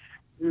week.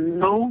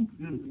 No,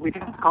 we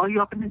don't call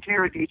you up and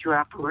interrogate you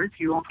afterwards.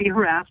 You won't be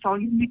harassed.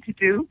 All you need to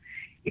do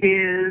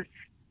is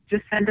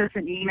just send us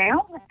an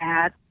email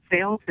at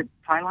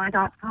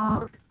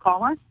sales@tieline.com.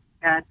 Call us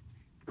at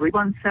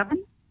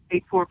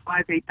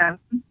 317-845-8000.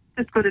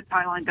 Just go to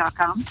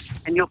tieline.com,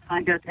 and you'll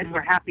find us, and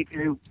we're happy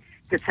to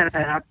set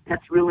that up.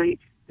 That's really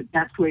the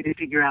best way to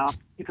figure out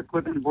if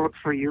equipment works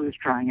for you, is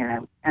trying it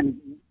out. And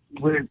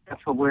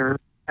that's what we're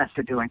best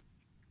at doing.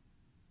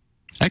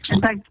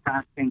 Excellent. And thanks for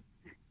asking.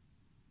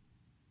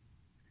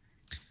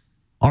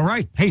 All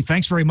right. Hey,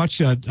 thanks very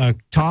much,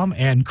 Tom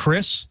and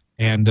Chris.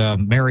 And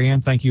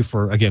Marianne, thank you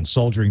for, again,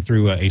 soldiering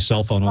through a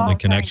cell phone-only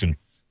connection.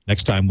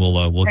 Next time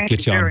we'll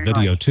get you on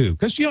video, too.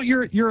 Because,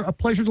 you're a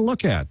pleasure to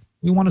look at.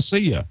 We want to see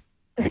you.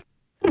 Hey,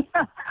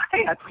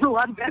 I put a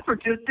lot of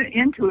effort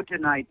into it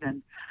tonight,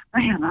 and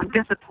man, I'm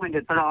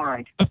disappointed, but all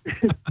right.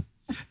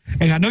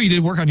 And I know you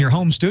did work on your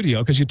home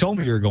studio, because you told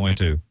me you were going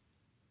to.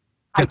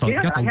 I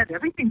had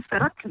everything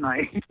set up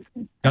tonight.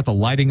 Got the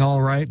lighting all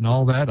right and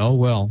all that? Oh,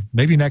 well,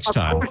 maybe next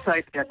time. Of course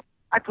I did.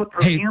 I put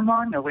perfume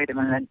on. No, wait a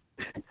minute.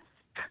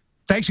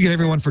 Thanks again,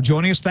 everyone, for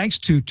joining us. Thanks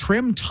to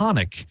Trim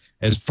Tonic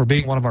for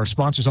being one of our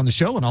sponsors on the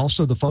show, and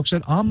also the folks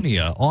at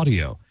Omnia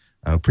Audio.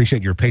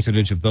 Appreciate your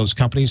patronage of those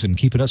companies and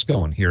keeping us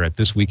going here at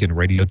This Week in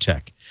Radio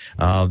Tech.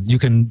 You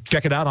can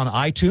check it out on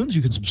iTunes.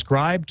 You can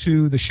subscribe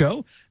to the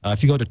show.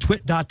 If you go to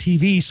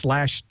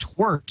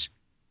twit.tv/twirt,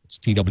 it's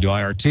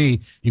TWIRT,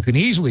 you can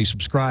easily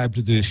subscribe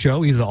to the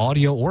show, either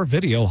audio or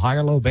video, high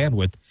or low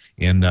bandwidth,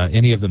 in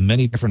any of the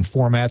many different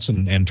formats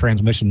and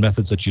transmission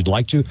methods that you'd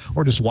like to,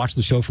 or just watch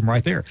the show from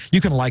right there.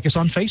 You can like us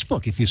on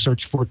Facebook. If you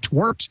search for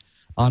Twirt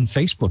on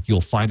Facebook, you'll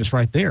find us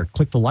right there.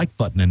 Click the like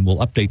button and we'll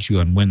update you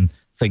on when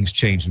things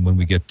change and when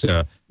we get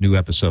new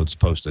episodes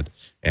posted.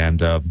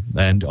 And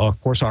of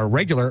course, our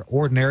regular,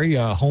 ordinary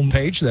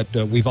homepage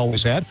that we've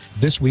always had,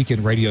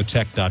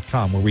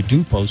 thisweekinradiotech.com, where we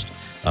do post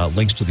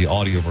links to the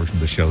audio version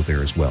of the show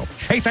there as well.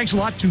 Hey, thanks a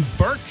lot to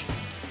Burke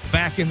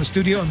back in the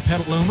studio in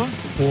Petaluma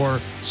for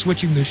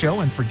switching the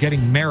show and for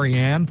getting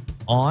Marianne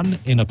on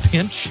in a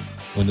pinch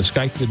when the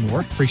Skype didn't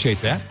work.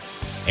 Appreciate that.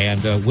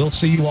 And we'll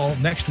see you all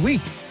next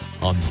week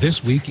on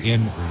This Week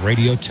in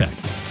Radio Tech.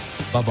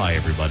 Bye-bye,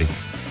 everybody.